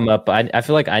need to come up. I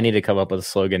feel like I need to come up with a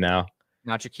slogan now.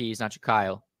 Not your keys, not your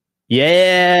Kyle.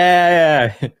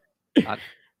 Yeah.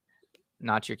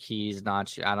 Not your keys, I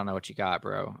don't know what you got,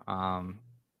 bro.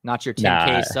 Not your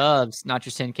 10K subs, not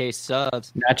your 10K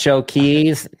subs. Not your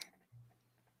keys,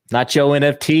 not your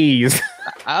NFTs.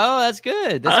 Oh, that's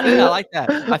good. That's good. I like that.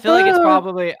 I feel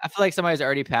like somebody's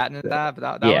already patented that, but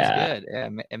that was good. Yeah,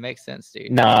 it makes sense,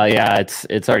 dude. No, yeah,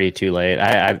 it's already too late.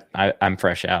 I'm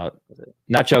fresh out.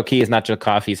 Not your keys, not your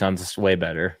coffee sounds way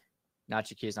better. Not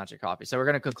your keys, not your coffee. So we're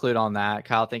going to conclude on that.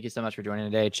 Kyle, thank you so much for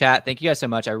joining today. Chat, thank you guys so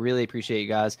much. I really appreciate you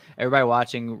guys. Everybody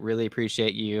watching, really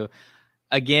appreciate you.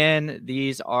 Again,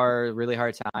 these are really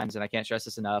hard times, and I can't stress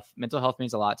this enough. Mental health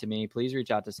means a lot to me. Please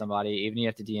reach out to somebody, even if you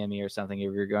have to DM me or something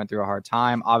if you're going through a hard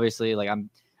time. Obviously, like I'm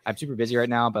super busy right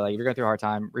now, but like if you're going through a hard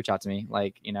time, reach out to me,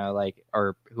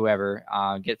 or whoever.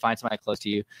 Find somebody close to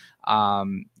you.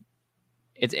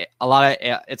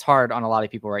 It's hard on a lot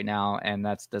of people right now, and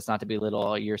that's not to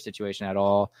belittle your situation at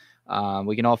all.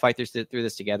 We can all fight through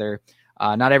this together.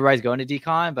 Not everybody's going to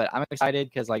decon, but I'm excited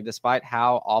because like despite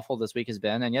how awful this week has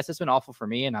been, and yes, it's been awful for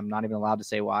me, and I'm not even allowed to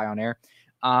say why on air.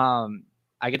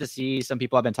 I get to see some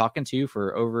people I've been talking to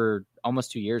for over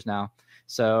almost 2 years now.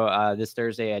 So this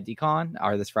Thursday at decon,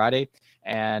 or this Friday,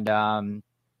 and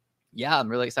yeah, I'm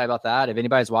really excited about that. If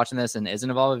anybody's watching this and isn't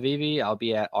involved with VV, I'll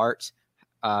be at Art.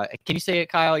 Can you say it,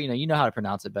 Kyle? You know how to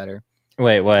pronounce it better.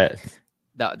 Wait, what?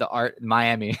 The Art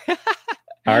Miami.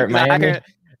 Art Miami?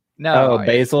 No. Oh,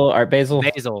 Basil? Art Basil?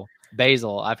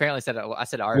 Basil. I apparently said it. I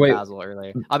said Art Basil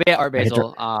earlier. I'll be at Art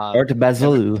Basil. Art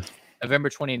Basil. November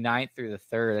 29th through the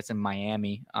 3rd. That's in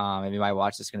Miami. Maybe my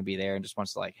watch is going to be there and just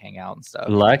wants to like hang out and stuff.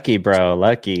 Lucky, bro.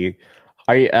 Lucky.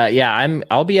 Are you? Yeah,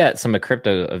 I'll be at some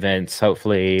crypto events,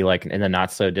 hopefully, like in the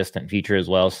not so distant future as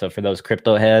well. So for those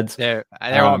crypto heads, there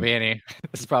won't be any.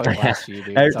 This is probably the last few.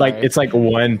 Dude. It's like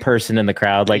one person in the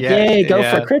crowd, like, yay, go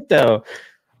for crypto,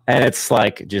 and it's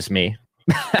like just me.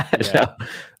 So,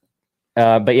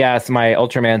 but yeah, it's my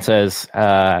Ultraman says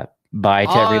bye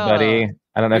to everybody.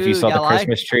 I don't know if you saw the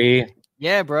Christmas tree.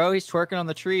 Yeah, bro, he's twerking on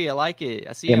the tree. I like it.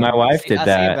 I see. Yeah, my wife did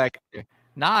that. Back there.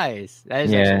 Nice. That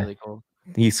is actually really cool.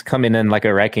 He's coming in like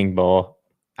a wrecking ball.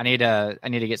 I need to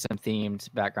get some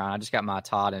themed background. I just got my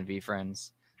Todd and V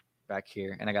friends back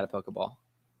here, and I got a Pokeball.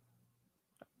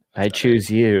 I choose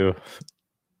you.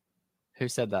 Who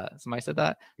said that? Somebody said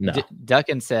that? No.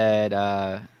 Duckin said,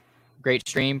 great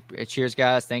stream. Cheers,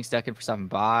 guys. Thanks, Duckin, for stopping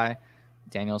by.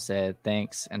 Daniel said,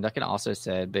 thanks. And Duckin also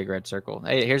said, big red circle.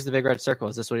 Hey, here's the big red circle.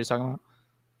 Is this what he's talking about?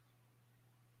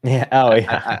 Yeah.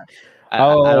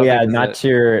 Oh, yeah. Not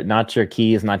your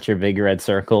keys, not your big red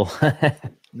circle.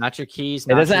 Not your keys.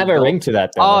 It doesn't have a ring to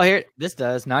that, though. Oh, here, this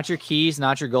does. Not your keys,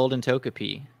 not your golden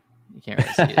Togepi. You can't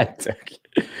really see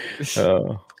it.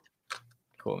 Oh,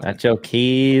 cool. Man. Not your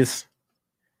keys.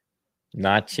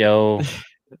 Not your.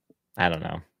 I don't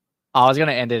know. I was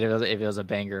gonna end it if it was a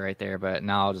banger right there, but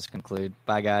now I'll just conclude.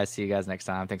 Bye, guys. See you guys next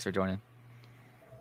time. Thanks for joining.